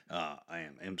 I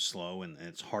am slow and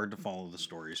it's hard to follow the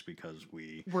stories because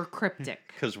we're cryptic.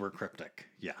 Because we're cryptic,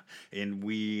 yeah, and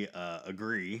we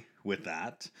agree with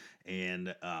that.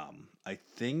 And I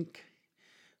think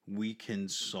we can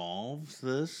solve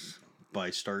this by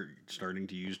starting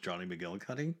to use Johnny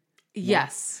McGillicuddy.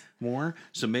 Yes. More.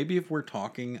 So maybe if we're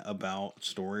talking about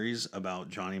stories about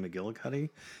Johnny McGillicuddy,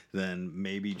 then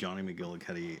maybe Johnny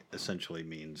McGillicuddy essentially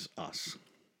means us.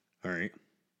 All right.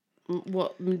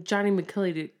 Well, Johnny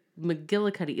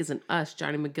McGillicuddy isn't us.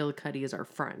 Johnny McGillicuddy is our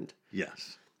friend.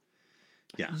 Yes.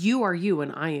 Yeah. You are you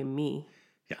and I am me.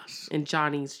 Yes. And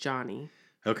Johnny's Johnny.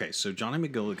 Okay, so Johnny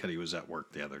McGillicuddy was at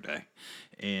work the other day,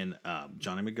 and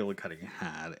Johnny McGillicuddy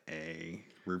had a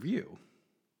review.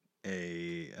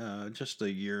 Just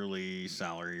a yearly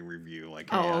salary review, like,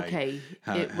 hey, okay.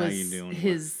 How you doing?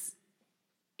 His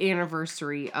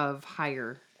anniversary of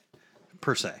hire.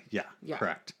 Per se, yeah,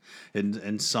 correct.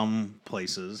 And some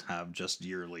places have just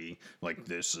yearly, like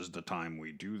this is the time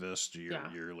we do this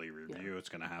yearly review. Yeah. It's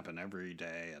going to happen every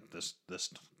day at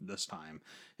this time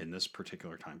in this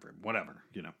particular time frame, whatever,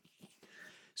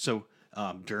 So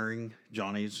during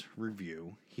Johnny's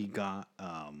review, he got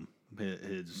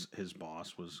his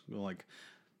boss was like.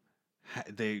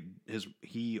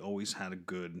 He always had a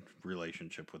good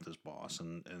relationship with his boss,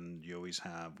 and you always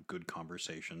have good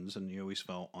conversations, and you always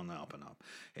felt on the up and up.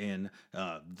 And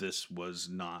this was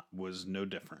no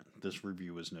different. This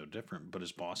review was no different. But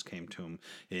his boss came to him,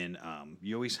 and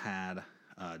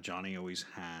Johnny always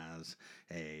has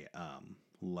a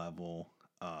level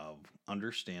of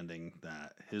understanding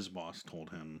that his boss told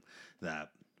him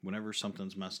that whenever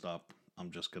something's messed up,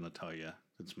 I'm just going to tell you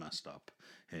it's messed up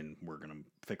and we're going to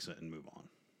fix it and move on.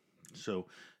 So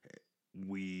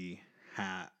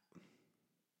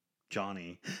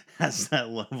Johnny has that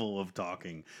level of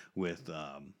talking with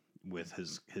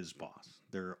his boss.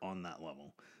 They're on that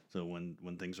level. So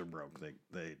when things are broke,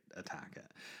 they attack it.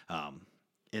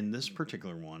 In this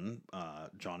particular one,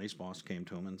 Johnny's boss came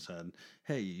to him and said,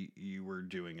 hey, you were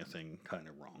doing a thing kind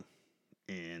of wrong.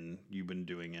 And you've been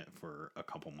doing it for a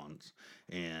couple months,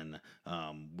 and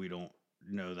we don't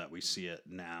know that we see it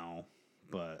now,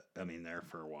 but I mean, there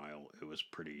for a while, it was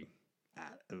pretty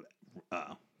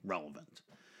relevant.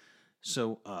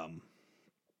 So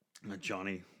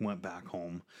Johnny went back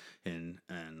home and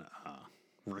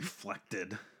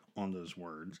reflected on those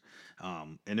words,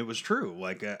 and it was true.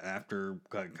 Like after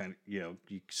kind of you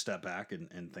step back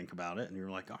and think about it, and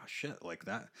you're like, oh shit, like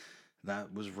that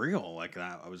was real. Like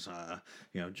that I was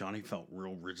Johnny felt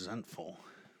real resentful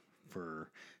for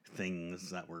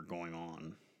things that were going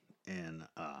on, and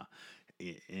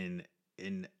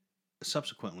in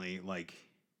subsequently, like,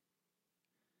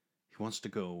 he wants to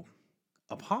go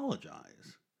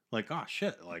apologize. Like, oh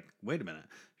shit, like, wait a minute,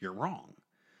 you're wrong.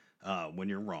 When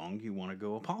you're wrong, you want to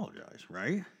go apologize,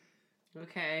 right?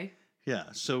 Okay. Yeah,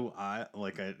 so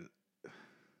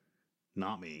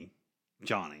not me,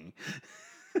 Johnny.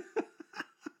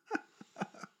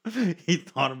 He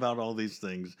thought about all these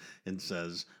things and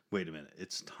says, "Wait a minute,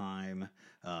 it's time.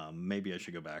 Maybe I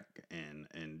should go back and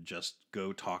just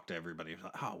go talk to everybody."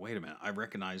 Oh, wait a minute, I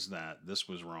recognize that this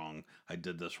was wrong. I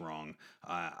did this wrong.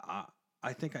 I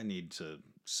think I need to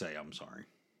say I'm sorry.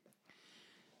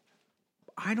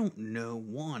 I don't know.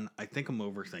 One, I think I'm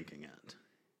overthinking it.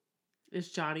 Is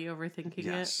Johnny overthinking it?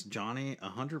 Yes, Johnny,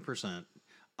 100%.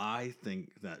 I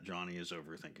think that Johnny is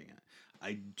overthinking it.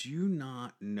 I do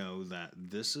not know that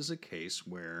this is a case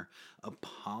where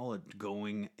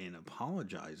going and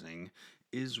apologizing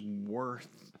is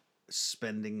worth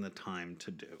spending the time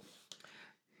to do.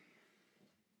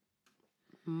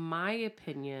 My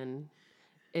opinion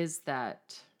is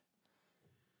that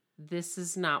this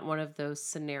is not one of those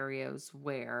scenarios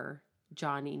where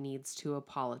Johnny needs to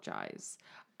apologize.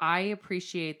 I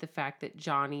appreciate the fact that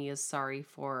Johnny is sorry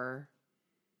for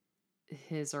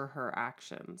his or her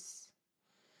actions.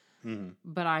 Mm-hmm.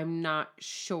 But I'm not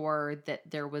sure that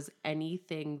there was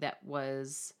anything that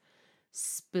was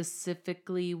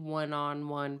specifically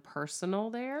one-on-one personal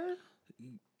there.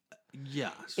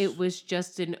 Yes. It was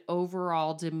just an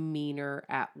overall demeanor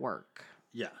at work.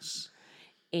 Yes.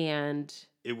 And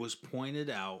it was pointed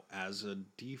out as a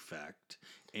defect,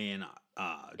 and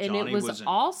Johnny it was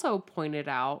also pointed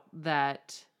out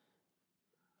that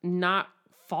not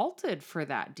faulted for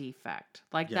that defect.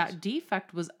 Like yes. That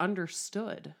defect was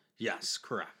understood. Yes,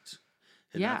 correct.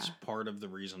 And that's part of the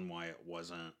reason why it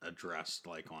wasn't addressed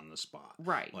like on the spot.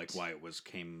 Right. Like why it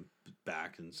came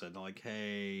back and said like,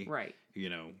 hey, right.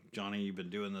 Johnny, you've been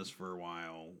doing this for a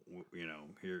while.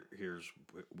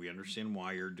 We understand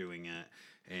why you're doing it.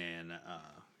 And,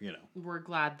 we're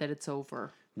glad that it's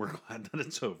over. We're glad that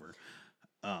it's over.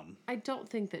 I don't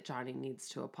think that Johnny needs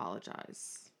to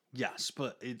apologize. Yes,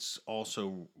 but it's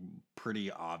also pretty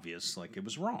obvious like it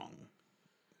was wrong.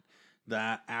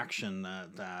 That action,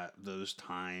 that those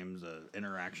times, the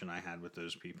interaction I had with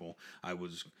those people,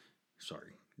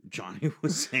 Johnny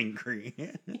was angry.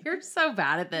 You're so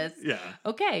bad at this. Yeah.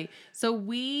 Okay, so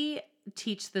we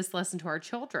teach this lesson to our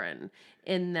children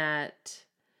in that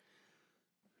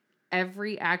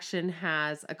every action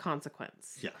has a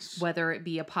consequence. Yes. Whether it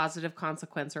be a positive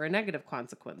consequence or a negative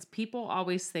consequence. People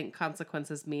always think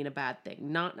consequences mean a bad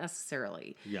thing. Not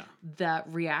necessarily. Yeah. The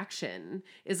reaction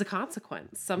is a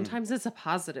consequence. Sometimes it's a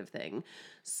positive thing.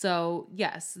 So,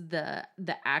 yes, the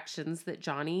actions that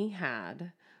Johnny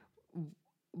had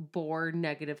bore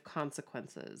negative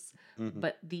consequences. Mm-hmm.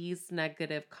 But these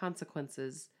negative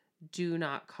consequences do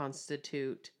not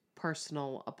constitute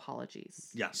personal apologies.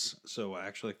 Yes. So I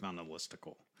actually found a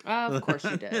listicle. Of course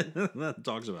you did. That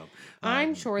talks about.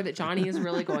 I'm sure that Johnny is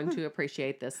really going to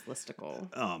appreciate this listicle.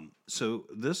 So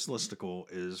this listicle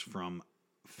is from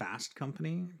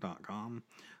fastcompany.com.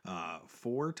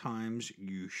 4 times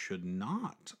you should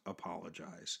not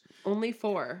apologize. Only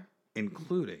 4.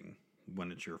 Including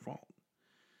when it's your fault.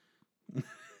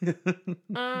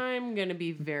 I'm going to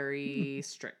be very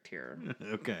strict here.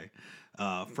 Okay.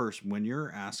 First, when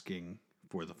you're asking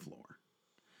for the floor,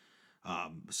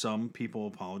 some people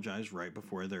apologize right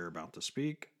before they're about to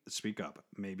speak up.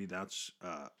 Maybe that's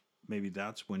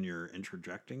when you're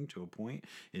interjecting to a point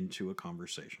into a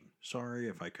conversation. Sorry,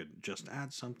 if I could just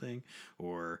add something,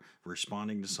 or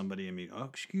responding to somebody and oh,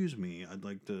 excuse me, I'd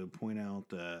like to point out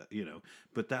that,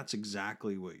 but that's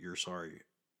exactly what you're sorry.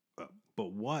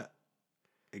 But what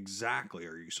exactly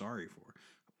are you sorry for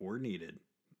or needed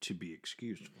to be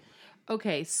excused for?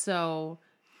 Okay, so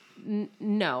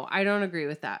no, I don't agree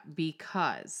with that,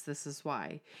 because this is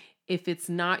why. If it's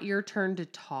not your turn to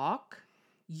talk,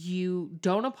 you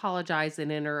don't apologize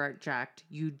and interject.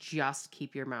 You just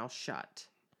keep your mouth shut.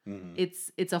 Mm-hmm.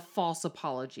 It's a false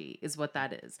apology is what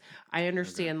that is. I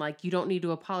understand, like, you don't need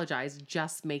to apologize,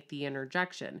 just make the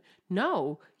interjection.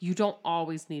 No, you don't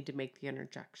always need to make the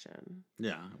interjection.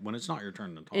 Yeah, when it's not your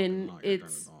turn to talk, and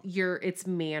it's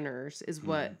manners is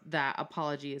what that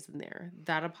apology is in there.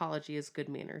 That apology is good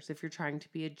manners. If you're trying to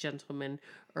be a gentleman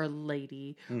or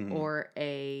lady or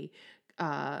a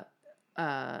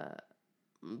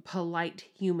polite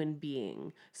human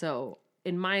being. So,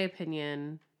 in my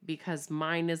opinion, because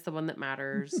mine is the one that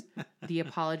matters, the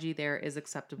apology there is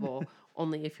acceptable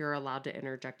only if you're allowed to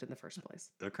interject in the first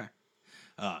place. Okay.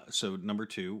 So number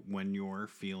 2, when you're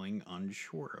feeling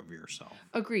unsure of yourself.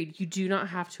 Agreed. You do not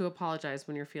have to apologize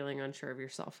when you're feeling unsure of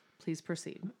yourself. Please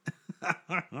proceed.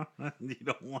 You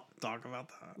don't want to talk about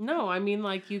that? No, I mean,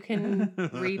 like, you can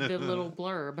read the little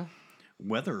blurb.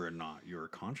 Whether or not you're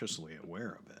consciously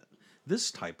aware of it, this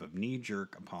type of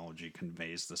knee-jerk apology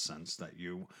conveys the sense that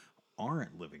you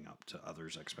aren't living up to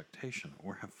others' expectation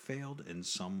or have failed in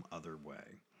some other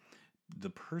way. the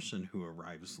person who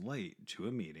arrives late to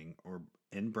a meeting or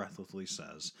and breathlessly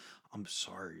says, "I'm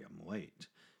sorry, I'm late,"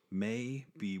 may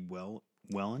be well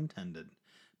intended,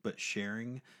 but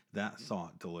sharing that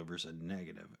thought delivers a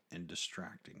negative and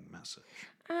distracting message.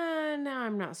 No,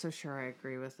 I'm not so sure I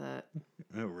agree with it.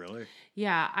 Oh, really?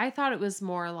 Yeah, I thought it was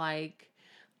more like,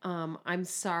 I'm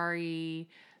sorry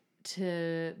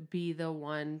to be the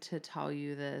one to tell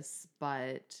you this,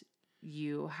 but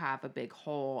you have a big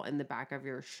hole in the back of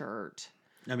your shirt.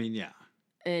 I mean, yeah.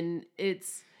 And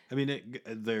it's... I mean,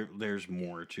 there's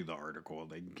more to the article.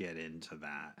 They get into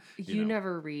that. You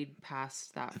never read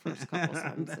past that first couple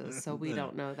sentences, so we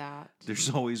don't know that. There's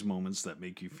always moments that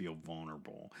make you feel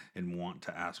vulnerable and want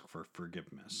to ask for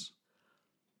forgiveness.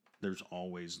 There's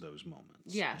always those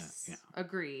moments. Yes, yeah.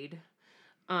 Agreed.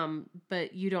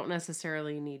 But you don't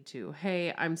necessarily need to.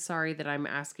 Hey, I'm sorry that I'm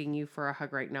asking you for a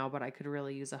hug right now, but I could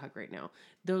really use a hug right now.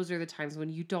 Those are the times when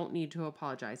you don't need to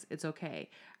apologize. It's okay.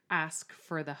 Ask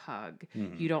for the hug.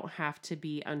 Mm-hmm. You don't have to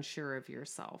be unsure of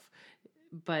yourself.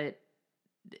 But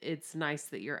it's nice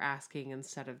that you're asking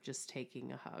instead of just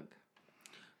taking a hug.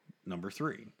 Number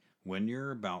 3, when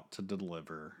you're about to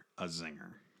deliver a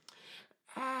zinger.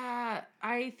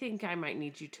 I think I might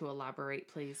need you to elaborate,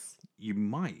 please. You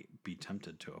might be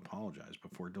tempted to apologize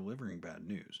before delivering bad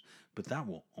news, but that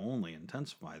will only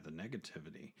intensify the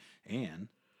negativity and,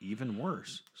 even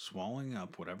worse, swallowing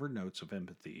up whatever notes of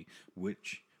empathy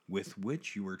with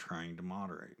which you are trying to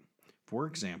moderate. For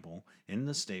example, in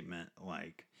the statement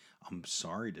like, "I'm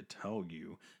sorry to tell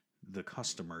you the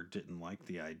customer didn't like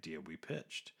the idea we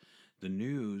pitched," the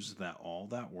news that all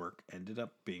that work ended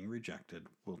up being rejected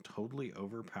will totally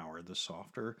overpower the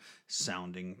softer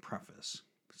sounding preface.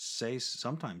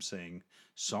 Sometimes saying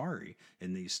sorry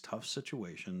in these tough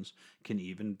situations can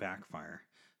even backfire.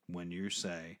 When you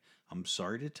say, "I'm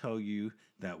sorry to tell you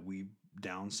that we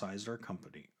downsized our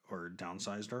company or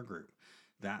downsized our group,"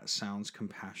 that sounds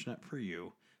compassionate for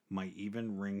you, might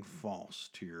even ring false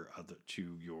to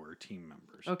your team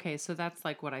members. Okay, so that's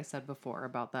like what I said before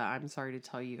about that. I'm sorry to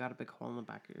tell you got a big hole in the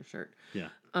back of your shirt.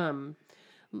 Yeah. I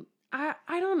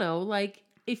don't know, like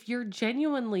if you're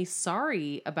genuinely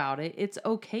sorry about it, it's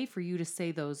okay for you to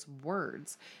say those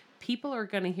words. People are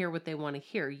going to hear what they want to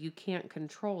hear. You can't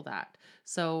control that.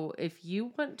 So if you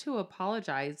want to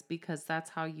apologize because that's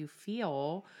how you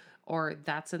feel or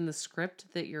that's in the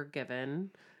script that you're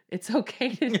given, it's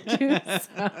okay to do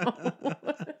so.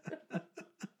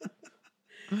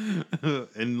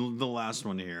 And the last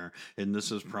one here, and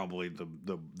this is probably the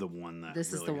one that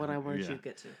this really is the one I wanted you to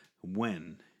get to.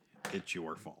 When it's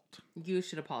your fault. You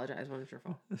should apologize when it's your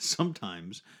fault.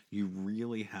 Sometimes you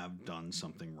really have done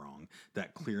something wrong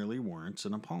that clearly warrants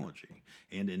an apology.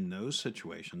 And in those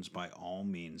situations, by all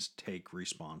means, take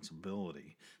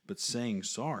responsibility. But saying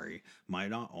sorry might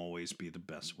not always be the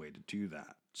best way to do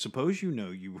that. Suppose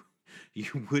you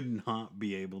would not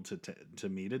be able to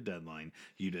meet a deadline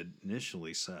you'd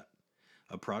initially set.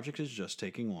 A project is just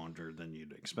taking longer than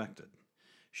you'd expected.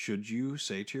 Should you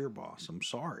say to your boss, "I'm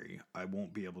sorry, I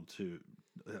won't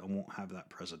have that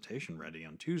presentation ready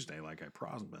on Tuesday like I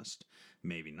promised"?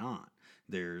 Maybe not.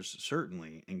 There's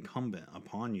certainly incumbent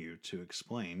upon you to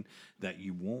explain that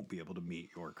you won't be able to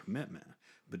meet your commitment,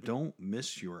 but don't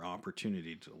miss your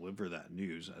opportunity to deliver that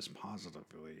news as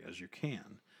positively as you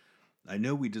can. I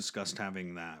know we discussed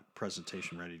having that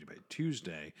presentation ready by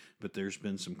Tuesday, but there's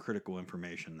been some critical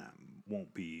information that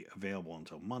won't be available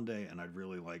until Monday, and I'd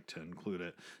really like to include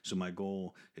it. So my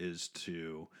goal is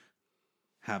to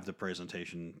have the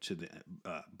presentation to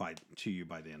you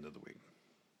by the end of the week.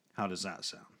 How does that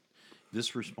sound?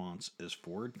 This response is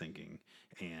forward-thinking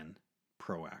and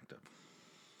proactive.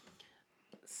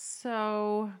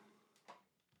 So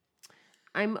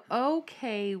I'm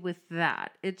okay with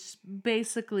that. It's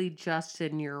basically just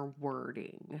in your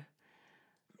wording.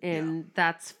 And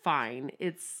that's fine.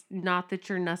 It's not that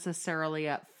you're necessarily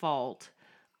at fault.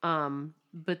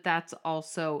 But that's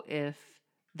also if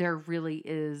there really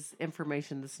is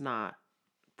information that's not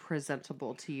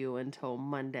presentable to you until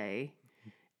Monday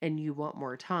and you want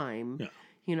more time. Yeah.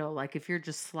 You know, like if you're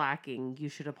just slacking, you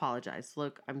should apologize.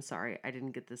 Look, I'm sorry, I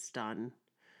didn't get this done.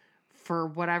 For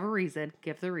whatever reason,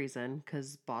 give the reason,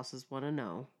 because bosses want to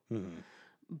know. Mm-hmm.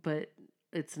 But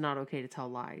it's not okay to tell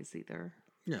lies either.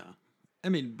 Yeah. I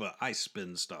mean, but I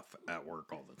spin stuff at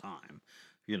work all the time,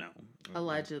 you know.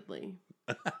 Allegedly.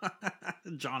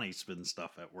 Johnny spins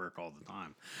stuff at work all the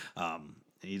time.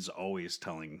 He's always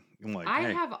telling, like,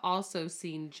 I have also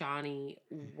seen Johnny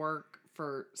work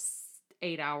for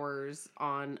 8 hours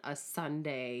on a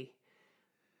Sunday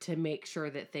to make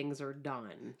sure that things are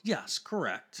done. Yes,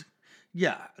 correct.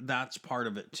 Yeah, that's part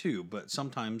of it too. But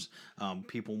sometimes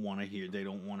people want to hear. They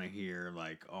don't want to hear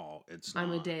like, "Oh, it's not."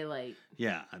 I'm a day late.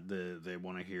 Yeah, they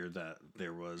want to hear that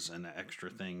there was an extra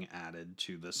thing added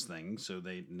to this thing, so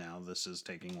this is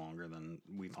taking longer than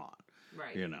we thought.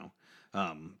 Right.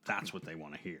 That's what they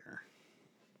want to hear.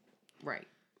 Right.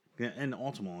 Yeah, and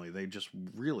ultimately, they just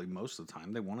really, most of the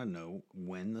time, they want to know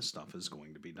when the stuff is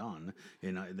going to be done,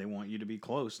 and they want you to be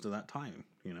close to that time.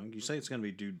 You say it's going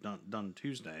to be done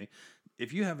Tuesday.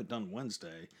 If you have it done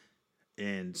Wednesday,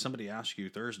 and somebody asks you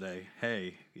Thursday,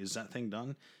 "Hey, is that thing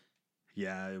done?"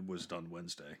 Yeah, it was done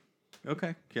Wednesday.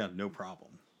 Okay, yeah, no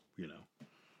problem.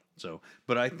 So,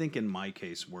 but I think in my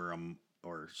case,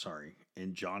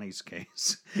 in Johnny's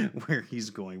case, where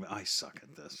he's going, I suck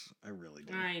at this. I really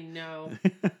do. I know.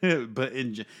 But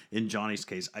in Johnny's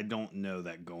case, I don't know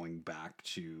that going back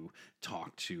to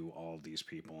talk to all of these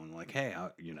people and like, hey,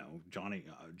 Johnny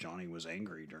was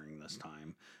angry during this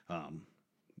time,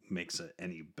 makes it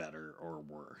any better or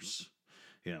worse.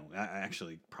 I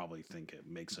actually probably think it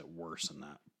makes it worse in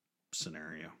that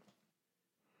scenario.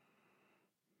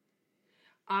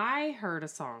 I heard a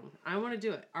song. I want to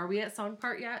do it. Are we at song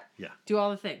part yet? Yeah. Do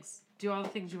all the things. Do all the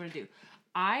things you want to do.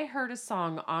 I heard a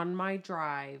song on my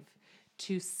drive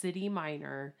to City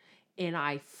Minor and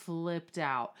I flipped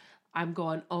out. I'm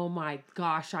going, oh my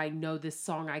gosh, I know this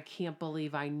song. I can't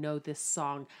believe I know this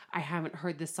song. I haven't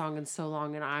heard this song in so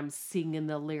long, and I'm singing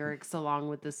the lyrics along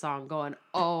with the song, going,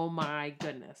 oh my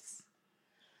goodness.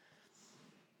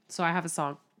 So I have a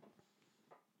song.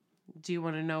 Do you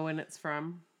want to know when it's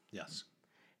from? Yes.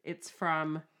 It's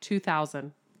from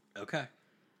 2000. Okay.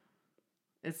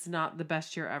 It's not the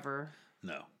best year ever.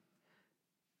 No.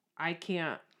 I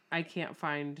can't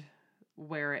find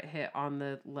where it hit on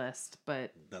the list,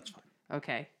 but that's fine.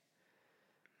 Okay.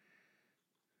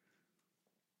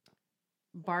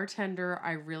 Bartender,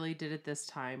 I really did it this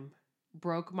time.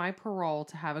 Broke my parole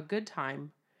to have a good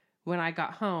time. When I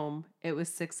got home, it was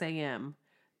 6 a.m.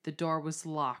 The door was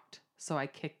locked, so I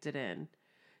kicked it in.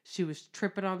 She was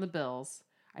tripping on the bills.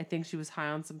 I think she was high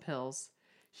on some pills.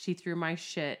 She threw my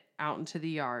shit out into the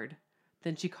yard.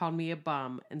 Then she called me a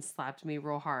bum and slapped me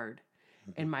real hard.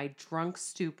 In my drunk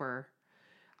stupor,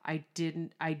 I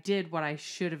did what I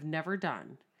should have never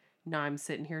done. Now I'm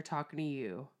sitting here talking to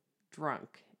you,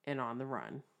 drunk and on the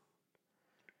run.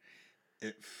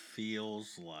 It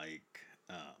feels like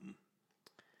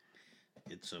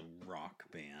it's a rock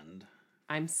band.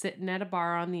 I'm sitting at a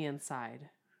bar on the inside,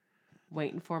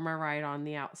 waiting for my ride on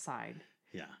the outside.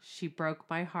 Yeah. She broke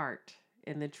my heart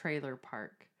in the trailer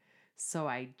park. So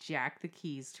I jacked the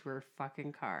keys to her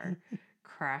fucking car,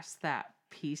 crashed that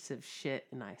piece of shit,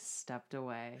 and I stepped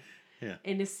away. Yeah.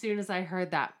 And as soon as I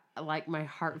heard that, like my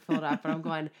heart filled up, and I'm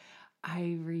going,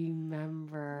 I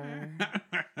remember.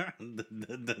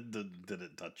 Did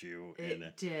it touch you?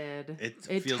 It did.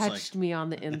 It touched me on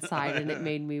the inside, and it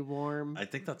made me warm. I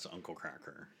think that's Uncle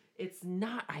Kracker. It's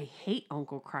not. I hate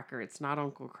Uncle Kracker. It's not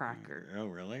Uncle Kracker. Oh,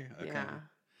 really? Okay.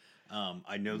 Yeah.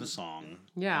 I know the song.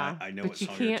 Yeah, I know but what you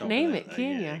song can't name it,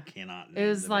 can you? I cannot. It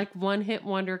was like one hit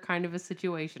wonder kind of a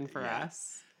situation for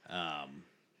us.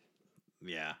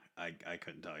 Yeah, I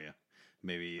couldn't tell you.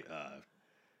 Maybe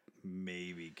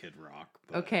Kid Rock.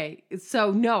 But... Okay,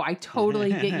 so no, I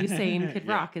totally get you saying Kid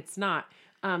Rock. It's not.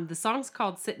 The song's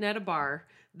called "Sitting at a Bar."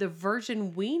 The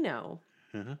version we know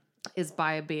is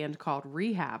by a band called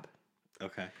Rehab.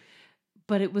 Okay.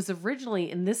 But it was originally,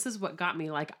 and this is what got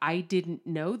me, like, I didn't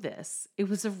know this. It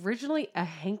was originally a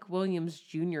Hank Williams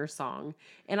Jr. song.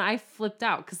 And I flipped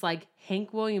out because, like,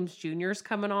 Hank Williams Jr. is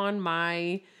coming on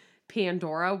my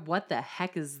Pandora. What the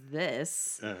heck is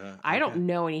this? I don't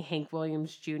know any Hank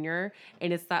Williams Jr.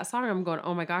 And it's that song. I'm going,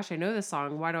 oh my gosh, I know this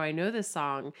song. Why do I know this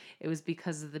song? It was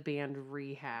because of the band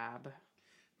Rehab.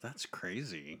 That's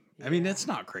crazy. Yeah. I mean, it's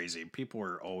not crazy. People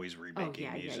are always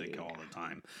remaking music all the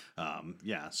time.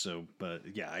 But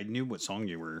I knew what song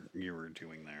you were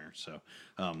doing there. So,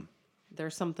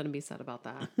 there's something to be said about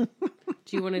that. Do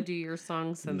you want to do your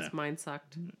song since mine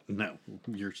sucked? No,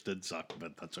 yours did suck,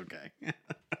 but that's okay.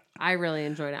 I really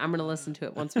enjoyed it. I'm going to listen to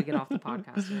it once we get off the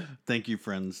podcast. Thank you,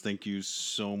 friends. Thank you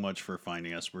so much for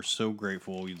finding us. We're so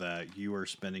grateful that you are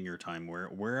spending your time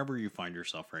wherever you find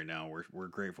yourself right now. We're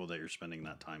grateful that you're spending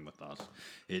that time with us.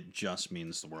 It just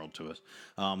means the world to us.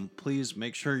 Please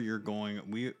make sure you're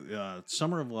going.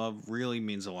 Summer of Love really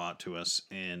means a lot to us,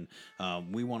 and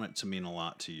we want it to mean a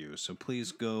lot to you. So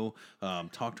please go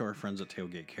talk to our friends at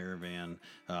Tailgate Caravan.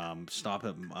 Stop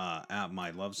at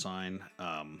My Love Sign.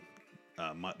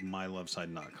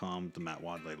 myloveside.com, the Matt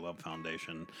Wadley Love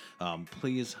Foundation.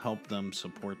 Please help them,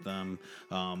 support them,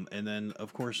 and then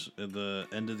of course at the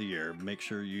end of the year, make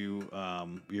sure you're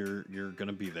going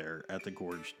to be there at the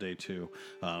Gorge Day 2.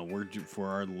 We're for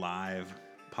our live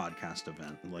podcast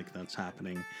event, like that's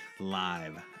happening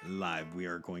live. We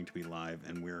are going to be live,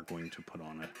 and we are going to put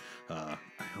on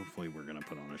hopefully we're going to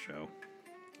put on a show.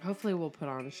 Hopefully we'll put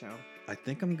on a show. I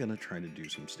think I'm going to try to do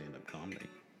some stand-up comedy.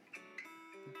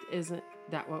 Isn't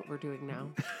that what we're doing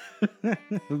now?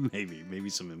 maybe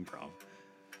some improv.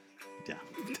 Yeah.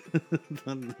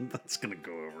 That's going to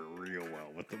go over real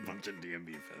well with a bunch of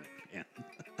DMB fans.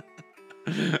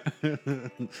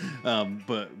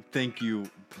 But thank you.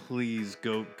 Please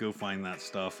go find that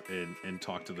stuff and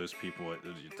talk to those people.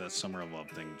 That Summer of Love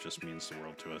thing just means the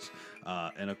world to us.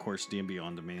 And of course, DMB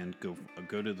On Demand.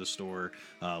 Go to the store.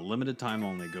 Limited time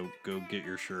only. Go get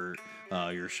your shirt.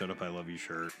 Your Shut Up I Love You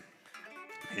shirt.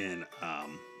 And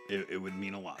it would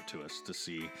mean a lot to us to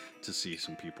see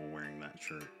some people wearing that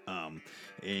shirt.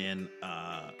 And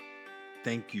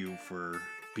thank you for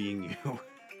being you.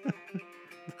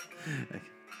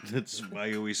 That's why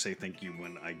I always say thank you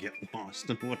when I get lost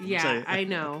in what I'm saying. I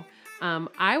know.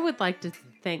 I would like to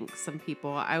thank some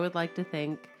people. I would like to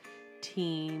thank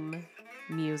Team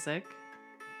Music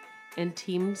and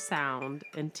Team Sound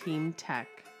and Team Tech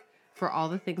for all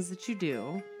the things that you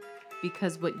do,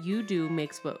 because what you do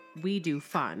makes what we do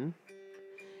fun.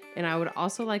 And I would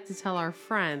also like to tell our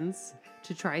friends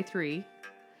to try 3,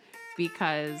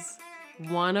 because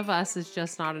one of us is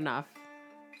just not enough.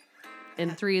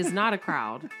 And 3 is not a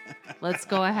crowd. Let's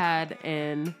go ahead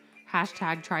and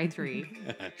hashtag try 3.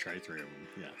 Try 3 of them,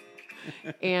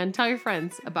 yeah. And tell your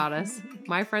friends about us.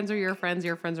 My friends are your friends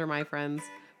are my friends.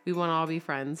 We want to all be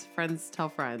friends. Friends tell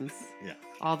friends. Yeah.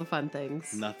 All the fun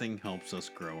things. Nothing helps us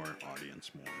grow our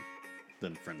audience more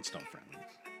than friends tell friends.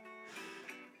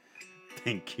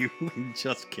 Thank you. We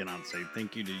just cannot say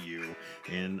thank you to you.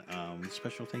 And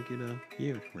special thank you to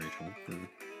you, Rachel, for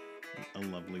a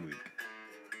lovely week.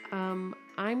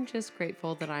 I'm just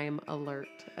grateful that I am alert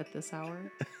at this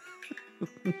hour.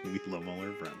 We love all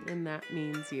our friends. And that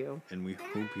means you. And we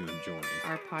hope you enjoy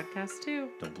our podcast too.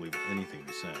 Don't believe anything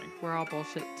we say. We're all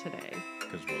bullshit today.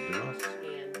 Because we'll do us.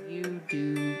 And you do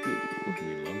you.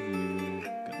 We love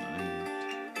you.